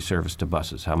add Sunday service to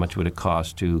buses? How much would it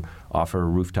cost to offer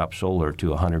rooftop solar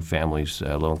to 100 families,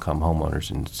 low-income homeowners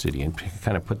in the city, and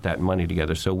kind of put that money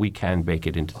together so we can bake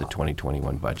it into the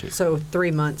 2021 budget. So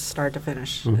 3 months start to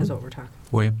finish is what we're talking.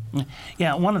 William?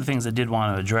 Yeah, one of the things I did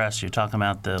want to address, you're talking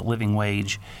about the living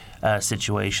wage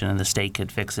situation and the state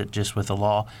could fix it just with the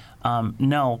law.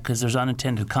 No, because there's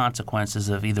unintended consequences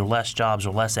of either less jobs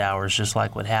or less hours, just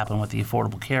like what happened with the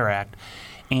Affordable Care Act.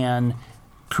 And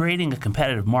creating a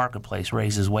competitive marketplace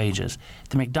raises wages.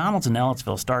 The McDonald's in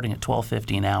Ellettsville starting at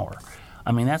 $12.50 an hour.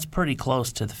 I mean, that's pretty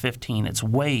close to the 15.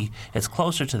 It's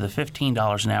closer to the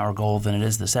 $15 an hour goal than it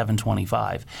is the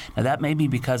 $7.25. Now, that may be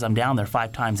because I'm down there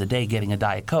 5 times a day getting a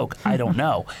Diet Coke. I don't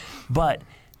know. But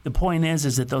the point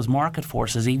is that those market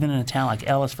forces, even in a town like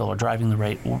Ellettsville, are driving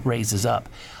the raises up.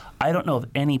 I don't know of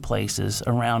any places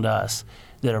around us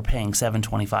that are paying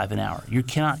 $7.25 an hour. You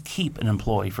cannot keep an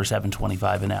employee for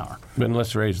 $7.25 an hour. Then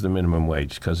let's raise the minimum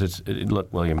wage, because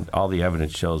look, William, all the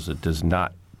evidence shows it does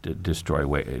not destroy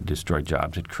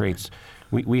jobs. It creates.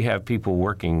 We have people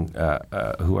working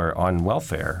who are on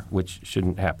welfare, which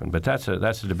shouldn't happen. But that's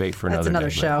a debate for another day.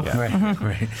 That's another show. Yeah.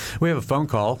 Right. We have a phone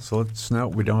call, so let's no,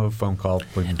 we don't have a phone call.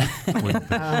 We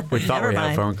thought we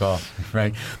had a phone call,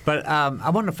 right? But I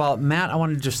wanted to follow up. Matt, I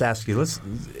wanted to just ask you. We're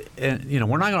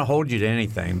not going to hold you to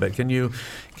anything, but can you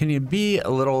be a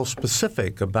little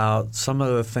specific about some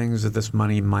of the things that this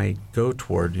money might go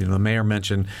toward? The mayor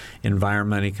mentioned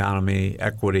environment, economy,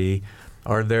 equity.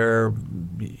 Are there,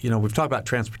 we've talked about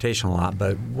transportation a lot,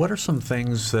 but what are some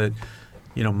things that,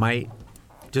 might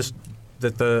just,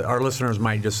 that our listeners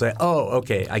might just say, oh,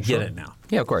 okay, I get it now?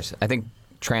 Yeah, of course. I think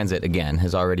transit, again,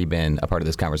 has already been a part of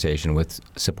this conversation with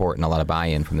support and a lot of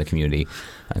buy-in from the community,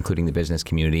 including the business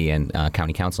community and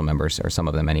county council members, or some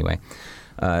of them anyway.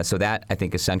 So that, I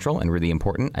think, is central and really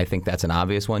important. I think that's an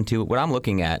obvious one, too. What I'm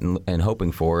looking at and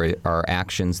hoping for are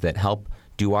actions that help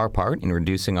do our part in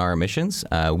reducing our emissions.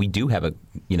 We do have a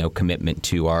commitment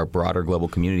to our broader global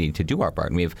community to do our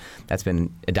part, and that's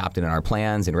been adopted in our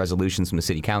plans and resolutions from the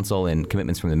City Council and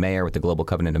commitments from the mayor with the Global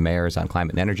Covenant of Mayors on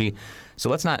climate and energy. So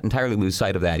let's not entirely lose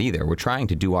sight of that either. We're trying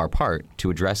to do our part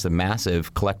to address the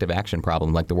massive collective action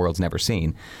problem like the world's never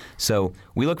seen. So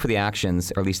we look for the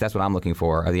actions, or at least that's what I'm looking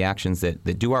for, are the actions that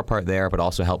do our part there but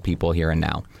also help people here and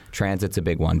now. Transit's a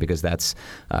big one because that's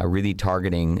really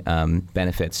targeting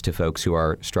benefits to folks who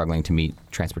are struggling to meet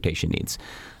transportation needs.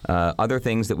 Other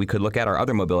things that we could look at are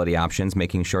other mobility options,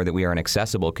 making sure that we are an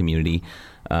accessible community,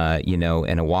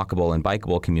 and a walkable and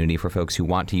bikeable community for folks who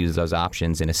want to use those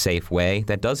options in a safe way.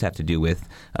 That does have to do with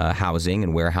housing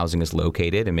and where housing is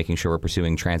located and making sure we're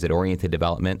pursuing transit-oriented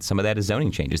development. Some of that is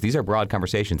zoning changes. These are broad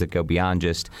conversations that go beyond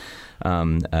just,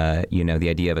 the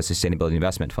idea of a sustainability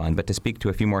investment fund. But to speak to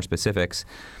a few more specifics,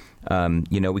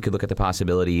 we could look at the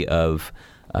possibility of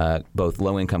both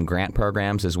low-income grant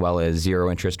programs as well as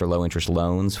zero-interest or low-interest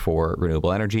loans for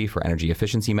renewable energy, for energy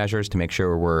efficiency measures, to make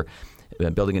sure we're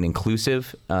building an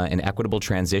inclusive and equitable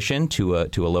transition to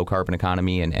a low-carbon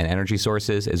economy and energy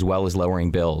sources, as well as lowering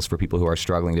bills for people who are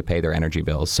struggling to pay their energy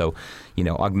bills. So,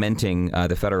 augmenting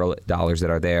the federal dollars that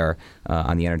are there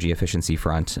on the energy efficiency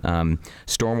front.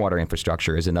 Stormwater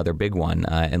infrastructure is another big one,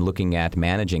 and looking at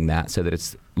managing that so that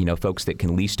it's folks that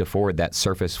can least afford that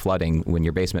surface flooding when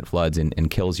your basement floods and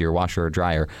kills your washer or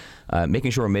dryer, making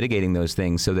sure we're mitigating those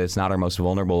things so that it's not our most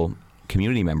vulnerable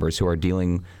community members who are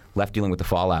left dealing with the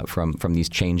fallout from these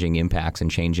changing impacts and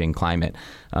changing climate.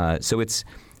 So it's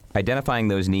identifying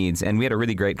those needs. And we had a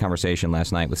really great conversation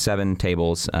last night with 7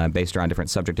 tables based around different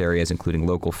subject areas, including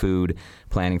local food,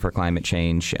 planning for climate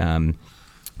change,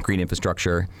 green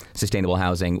infrastructure, sustainable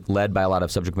housing, led by a lot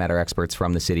of subject matter experts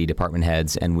from the city, department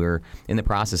heads, and we're in the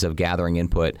process of gathering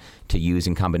input to use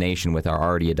in combination with our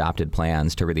already adopted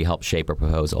plans to really help shape a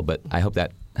proposal. But I hope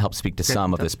that helps speak to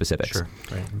some of the specifics. Sure.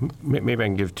 Right. Maybe I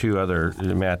can give 2 other,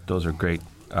 Matt, those are great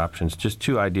options, just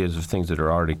 2 ideas of things that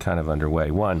are already kind of underway.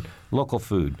 One, local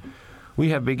food. We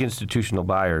have big institutional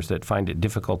buyers that find it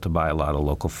difficult to buy a lot of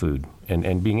local food.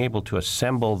 And being able to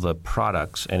assemble the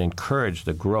products and encourage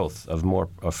the growth of more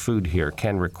of food here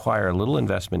can require a little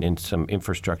investment in some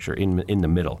infrastructure in the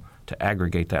middle to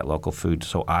aggregate that local food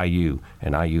so IU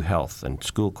and IU Health and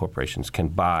school corporations can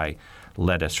buy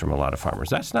lettuce from a lot of farmers.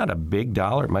 That's not a big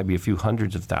dollar. It might be a few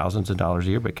hundreds of thousands of dollars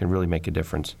a year, but can really make a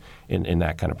difference in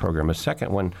that kind of program. A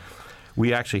second one,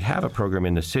 we actually have a program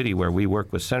in the city where we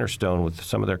work with Centerstone with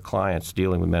some of their clients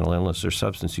dealing with mental illness or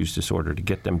substance use disorder to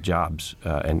get them jobs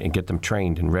and get them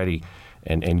trained and ready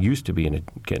and used to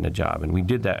getting a job. And we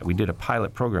did that. We did a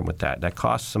pilot program with that. That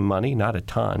cost some money, not a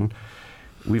ton.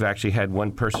 We've actually had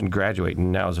one person graduate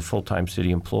and now is a full-time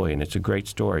city employee, and it's a great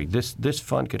story. This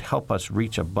fund could help us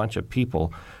reach a bunch of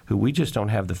people who we just don't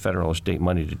have the federal or state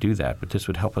money to do that, but this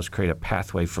would help us create a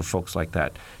pathway for folks like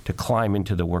that to climb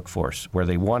into the workforce where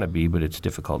they want to be, but it's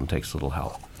difficult and takes a little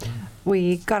help.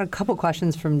 We got a couple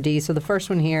questions from Dee. So the first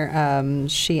one here,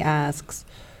 she asks,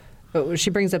 she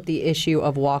brings up the issue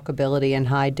of walkability in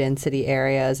high-density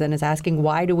areas and is asking,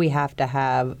 why do we have to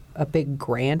have a big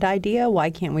grand idea? Why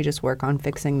can't we just work on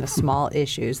fixing the small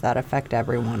issues that affect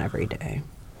everyone every day?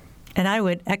 And I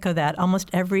would echo that.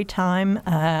 Almost every time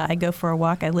I go for a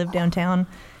walk, I live downtown,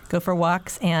 go for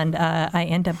walks, and I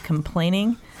end up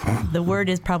complaining. The word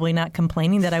is probably not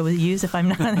complaining that I would use if I'm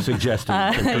not suggesting.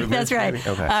 That's right.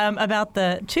 Okay. About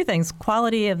the two things: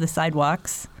 quality of the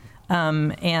sidewalks.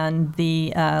 And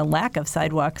the lack of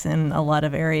sidewalks in a lot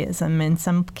of areas. In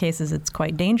some cases, it's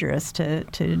quite dangerous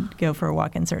to go for a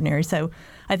walk in certain areas. So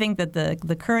I think that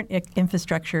the current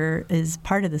infrastructure is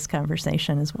part of this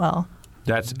conversation as well.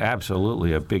 That's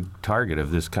absolutely a big target of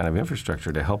this kind of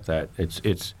infrastructure to help that.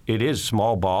 It is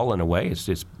small ball in a way.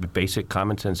 It's basic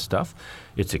common sense stuff.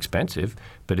 It's expensive,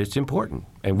 but it's important.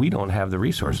 And we don't have the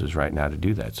resources right now to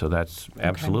do that. So that's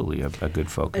absolutely a good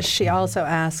focus. She also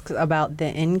asks about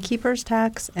the innkeeper's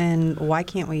tax and why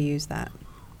can't we use that?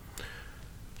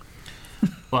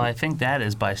 Well, I think that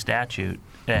is by statute.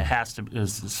 It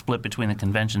is split between the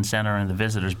convention center and the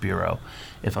visitors bureau,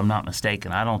 if I'm not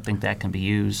mistaken. I don't think that can be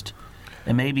used.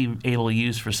 It may be able to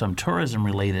use for some tourism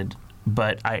related,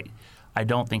 but I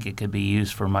don't think it could be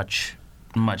used for much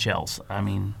else. I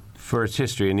mean, for its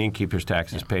history, an innkeeper's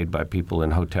tax is paid by people in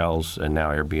hotels and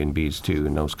now Airbnbs too,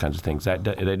 and those kinds of things. That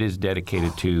is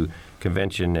dedicated to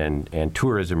convention and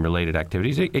tourism related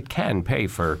activities. It can pay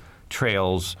for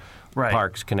trails, right,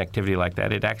 parks, connectivity like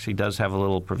that. It actually does have a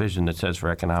little provision that says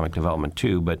for economic development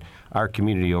too, but our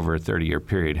community over a 30-year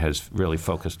period has really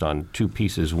focused on two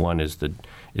pieces. One is the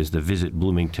Visit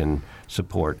Bloomington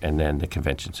support, and then the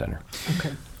convention center.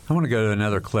 Okay. I want to go to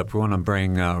another clip. We want to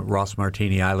bring Ross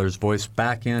Martini-Eiler's voice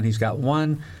back in. He's got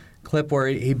one clip where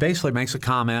he basically makes a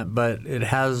comment, but it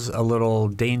has a little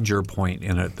danger point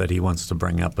in it that he wants to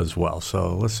bring up as well.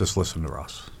 So let's just listen to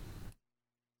Ross.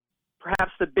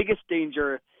 Perhaps the biggest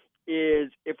danger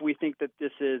is if we think that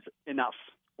this is enough,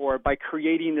 or by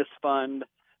creating this fund,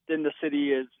 then the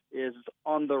city is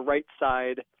on the right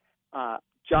side,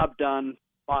 job done,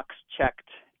 box checked,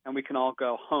 and we can all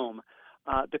go home.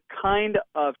 The kind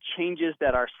of changes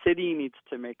that our city needs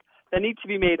to make, that need to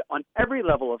be made on every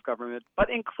level of government, but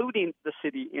including the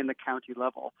city and the county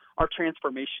level, are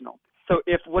transformational. So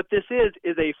if what this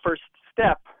is a first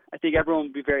step, I think everyone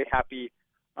will be very happy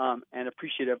and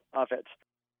appreciative of it.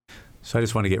 So I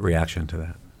just want to get reaction to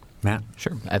that. Matt?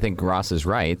 Sure. I think Ross is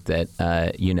right that,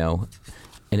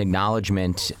 an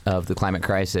acknowledgement of the climate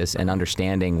crisis and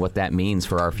understanding what that means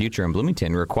for our future in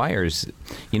Bloomington requires,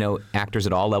 actors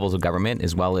at all levels of government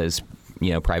as well as,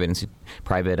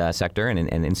 private sector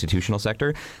and institutional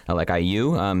sector like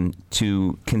IU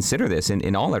to consider this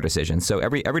in all our decisions. So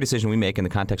every decision we make in the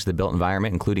context of the built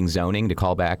environment, including zoning, to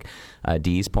call back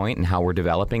Dee's point, and how we're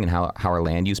developing and how our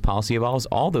land use policy evolves,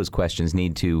 all those questions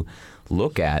need to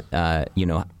look at,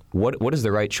 what is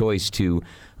the right choice to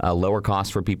lower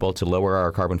costs for people, to lower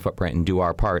our carbon footprint and do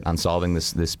our part on solving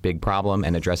this big problem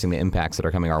and addressing the impacts that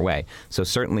are coming our way. So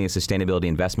certainly a sustainability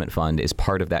investment fund is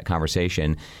part of that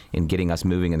conversation in getting us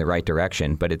moving in the right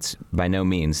direction, but it's by no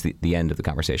means the end of the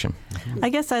conversation. I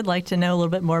guess I'd like to know a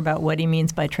little bit more about what he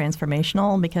means by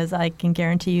transformational, because I can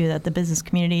guarantee you that the business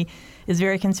community is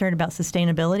very concerned about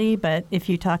sustainability, but if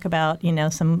you talk about,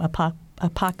 some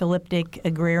apocalyptic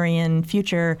agrarian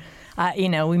future,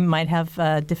 we might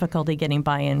have difficulty getting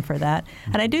buy-in for that.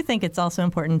 And I do think it's also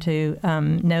important to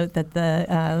note that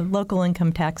the local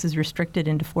income tax is restricted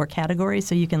into 4 categories,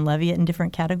 so you can levy it in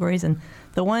different categories. And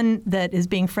the one that is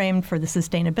being framed for the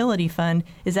sustainability fund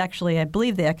is actually, I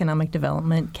believe, the economic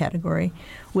development category,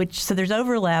 so there's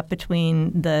overlap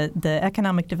between the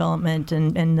economic development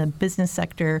and the business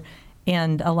sector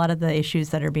and a lot of the issues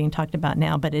that are being talked about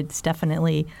now, but it's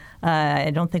definitely,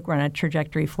 I don't think we're on a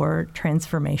trajectory for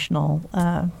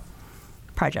transformational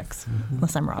projects,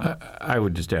 unless I'm wrong. I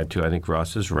would just add, too, I think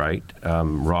Ross is right.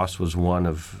 Ross was one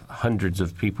of hundreds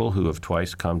of people who have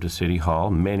twice come to City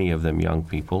Hall, many of them young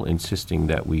people, insisting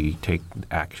that we take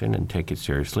action and take it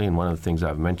seriously. And one of the things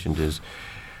I've mentioned is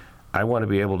I want to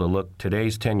be able to look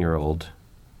today's 10-year-old,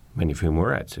 many of whom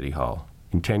were at City Hall,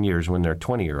 in 10 years, when they're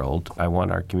 20-year-old, I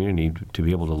want our community to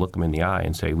be able to look them in the eye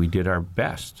and say, we did our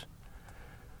best.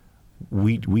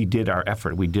 We did our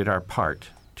effort. We did our part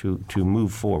to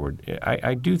move forward.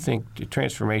 I do think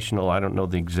transformational, I don't know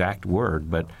the exact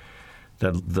word, but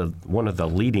one of the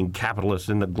leading capitalists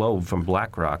in the globe from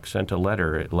BlackRock sent a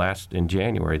letter in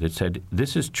January that said,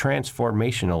 this is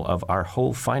transformational of our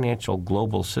whole financial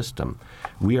global system.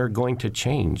 We are going to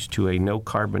change to a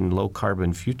no-carbon,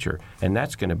 low-carbon future, and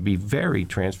that's going to be very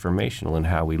transformational in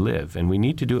how we live, and we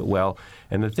need to do it well.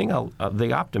 And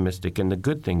the optimistic and the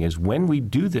good thing is when we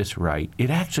do this right, it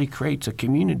actually creates a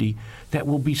community that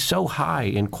will be so high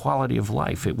in quality of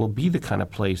life. It will be the kind of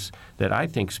place that I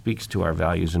think speaks to our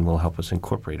values and will help us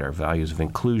incorporate our values of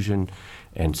inclusion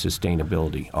and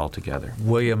sustainability altogether.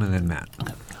 William and then Matt.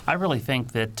 Okay. I really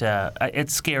think that it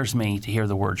scares me to hear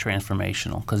the word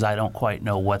transformational because I don't quite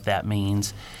know what that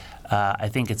means. I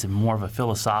think it's more of a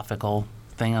philosophical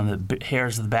thing on the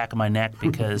hairs of the back of my neck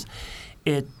because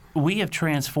we have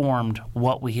transformed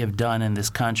what we have done in this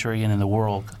country and in the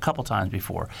world a couple times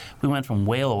before. We went from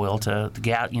whale oil to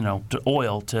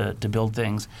oil to build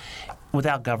things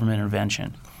without government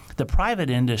intervention. The private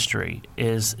industry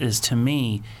is to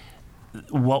me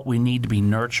what we need to be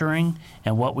nurturing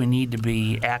and what we need to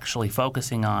be actually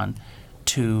focusing on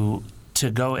to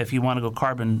go, if you want to go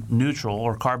carbon neutral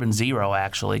or carbon zero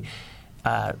actually,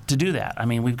 to do that. I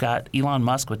mean, we've got Elon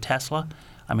Musk with Tesla.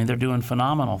 I mean, they're doing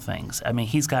phenomenal things. I mean,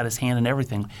 he's got his hand in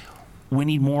everything. We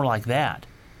need more like that,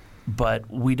 but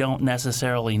we don't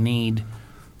necessarily need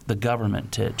the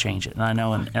government to change it. And I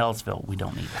know in Ellisville we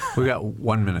don't need it. We got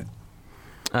 1 minute.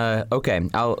 Okay.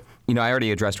 I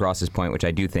already addressed Ross's point, which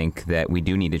I do think that we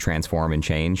do need to transform and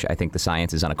change. I think the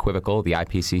science is unequivocal. The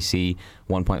IPCC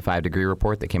 1.5 degree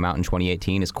report that came out in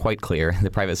 2018 is quite clear. The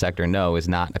private sector, is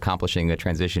not accomplishing the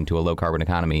transition to a low-carbon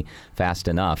economy fast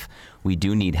enough. We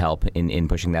do need help in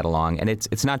pushing that along. And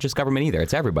it's not just government either.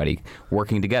 It's everybody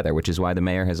working together, which is why the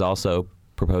mayor has also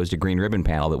proposed a green ribbon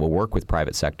panel that will work with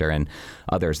private sector and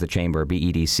others, the Chamber,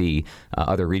 BEDC,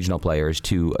 other regional players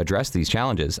to address these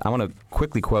challenges. I want to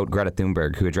quickly quote Greta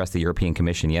Thunberg, who addressed the European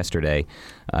Commission yesterday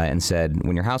and said,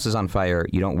 when your house is on fire,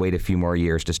 you don't wait a few more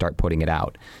years to start putting it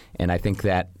out. And I think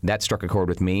that struck a chord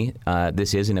with me.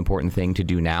 This is an important thing to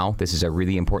do now. This is a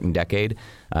really important decade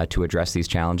to address these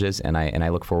challenges, and I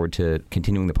look forward to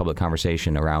continuing the public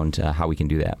conversation around how we can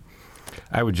do that.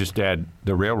 I would just add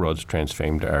the railroads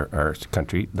transformed our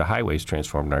country, the highways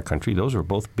transformed our country. Those are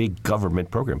both big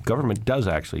government programs. Government does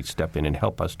actually step in and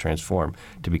help us transform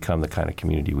to become the kind of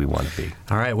community we want to be.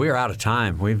 All right, we are out of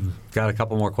time. We've got a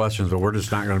couple more questions, but we're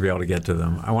just not going to be able to get to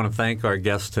them. I want to thank our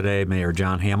guests today, Mayor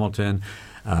John Hamilton,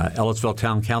 Ellisville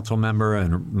Town Council member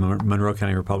and Monroe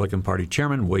County Republican Party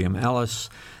Chairman William Ellis,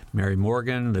 Mary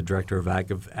Morgan, the Director of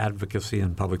Advocacy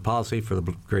and Public Policy for the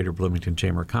Greater Bloomington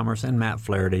Chamber of Commerce, and Matt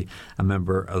Flaherty, a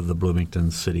member of the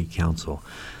Bloomington City Council.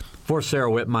 For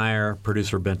Sarah Whitmire,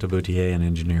 producer Benta Boutier, and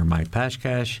engineer Mike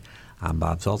Pashkash, I'm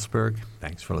Bob Zaltsberg.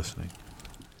 Thanks for listening.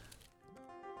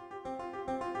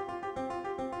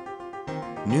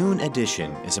 Noon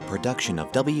Edition is a production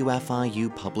of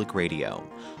WFIU Public Radio.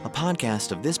 A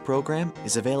podcast of this program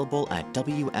is available at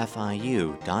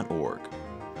WFIU.org.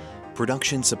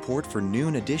 Production support for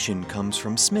Noon Edition comes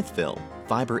from Smithville,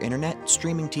 fiber internet,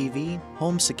 streaming TV,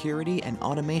 home security, and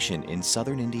automation in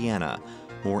southern Indiana.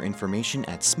 More information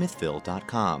at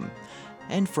smithville.com.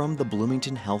 And from the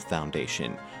Bloomington Health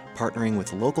Foundation, partnering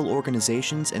with local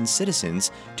organizations and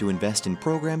citizens to invest in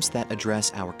programs that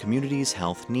address our community's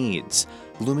health needs.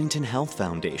 Bloomington Health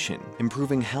Foundation,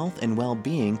 improving health and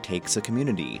well-being takes a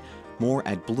community. More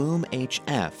at bloomhf.org.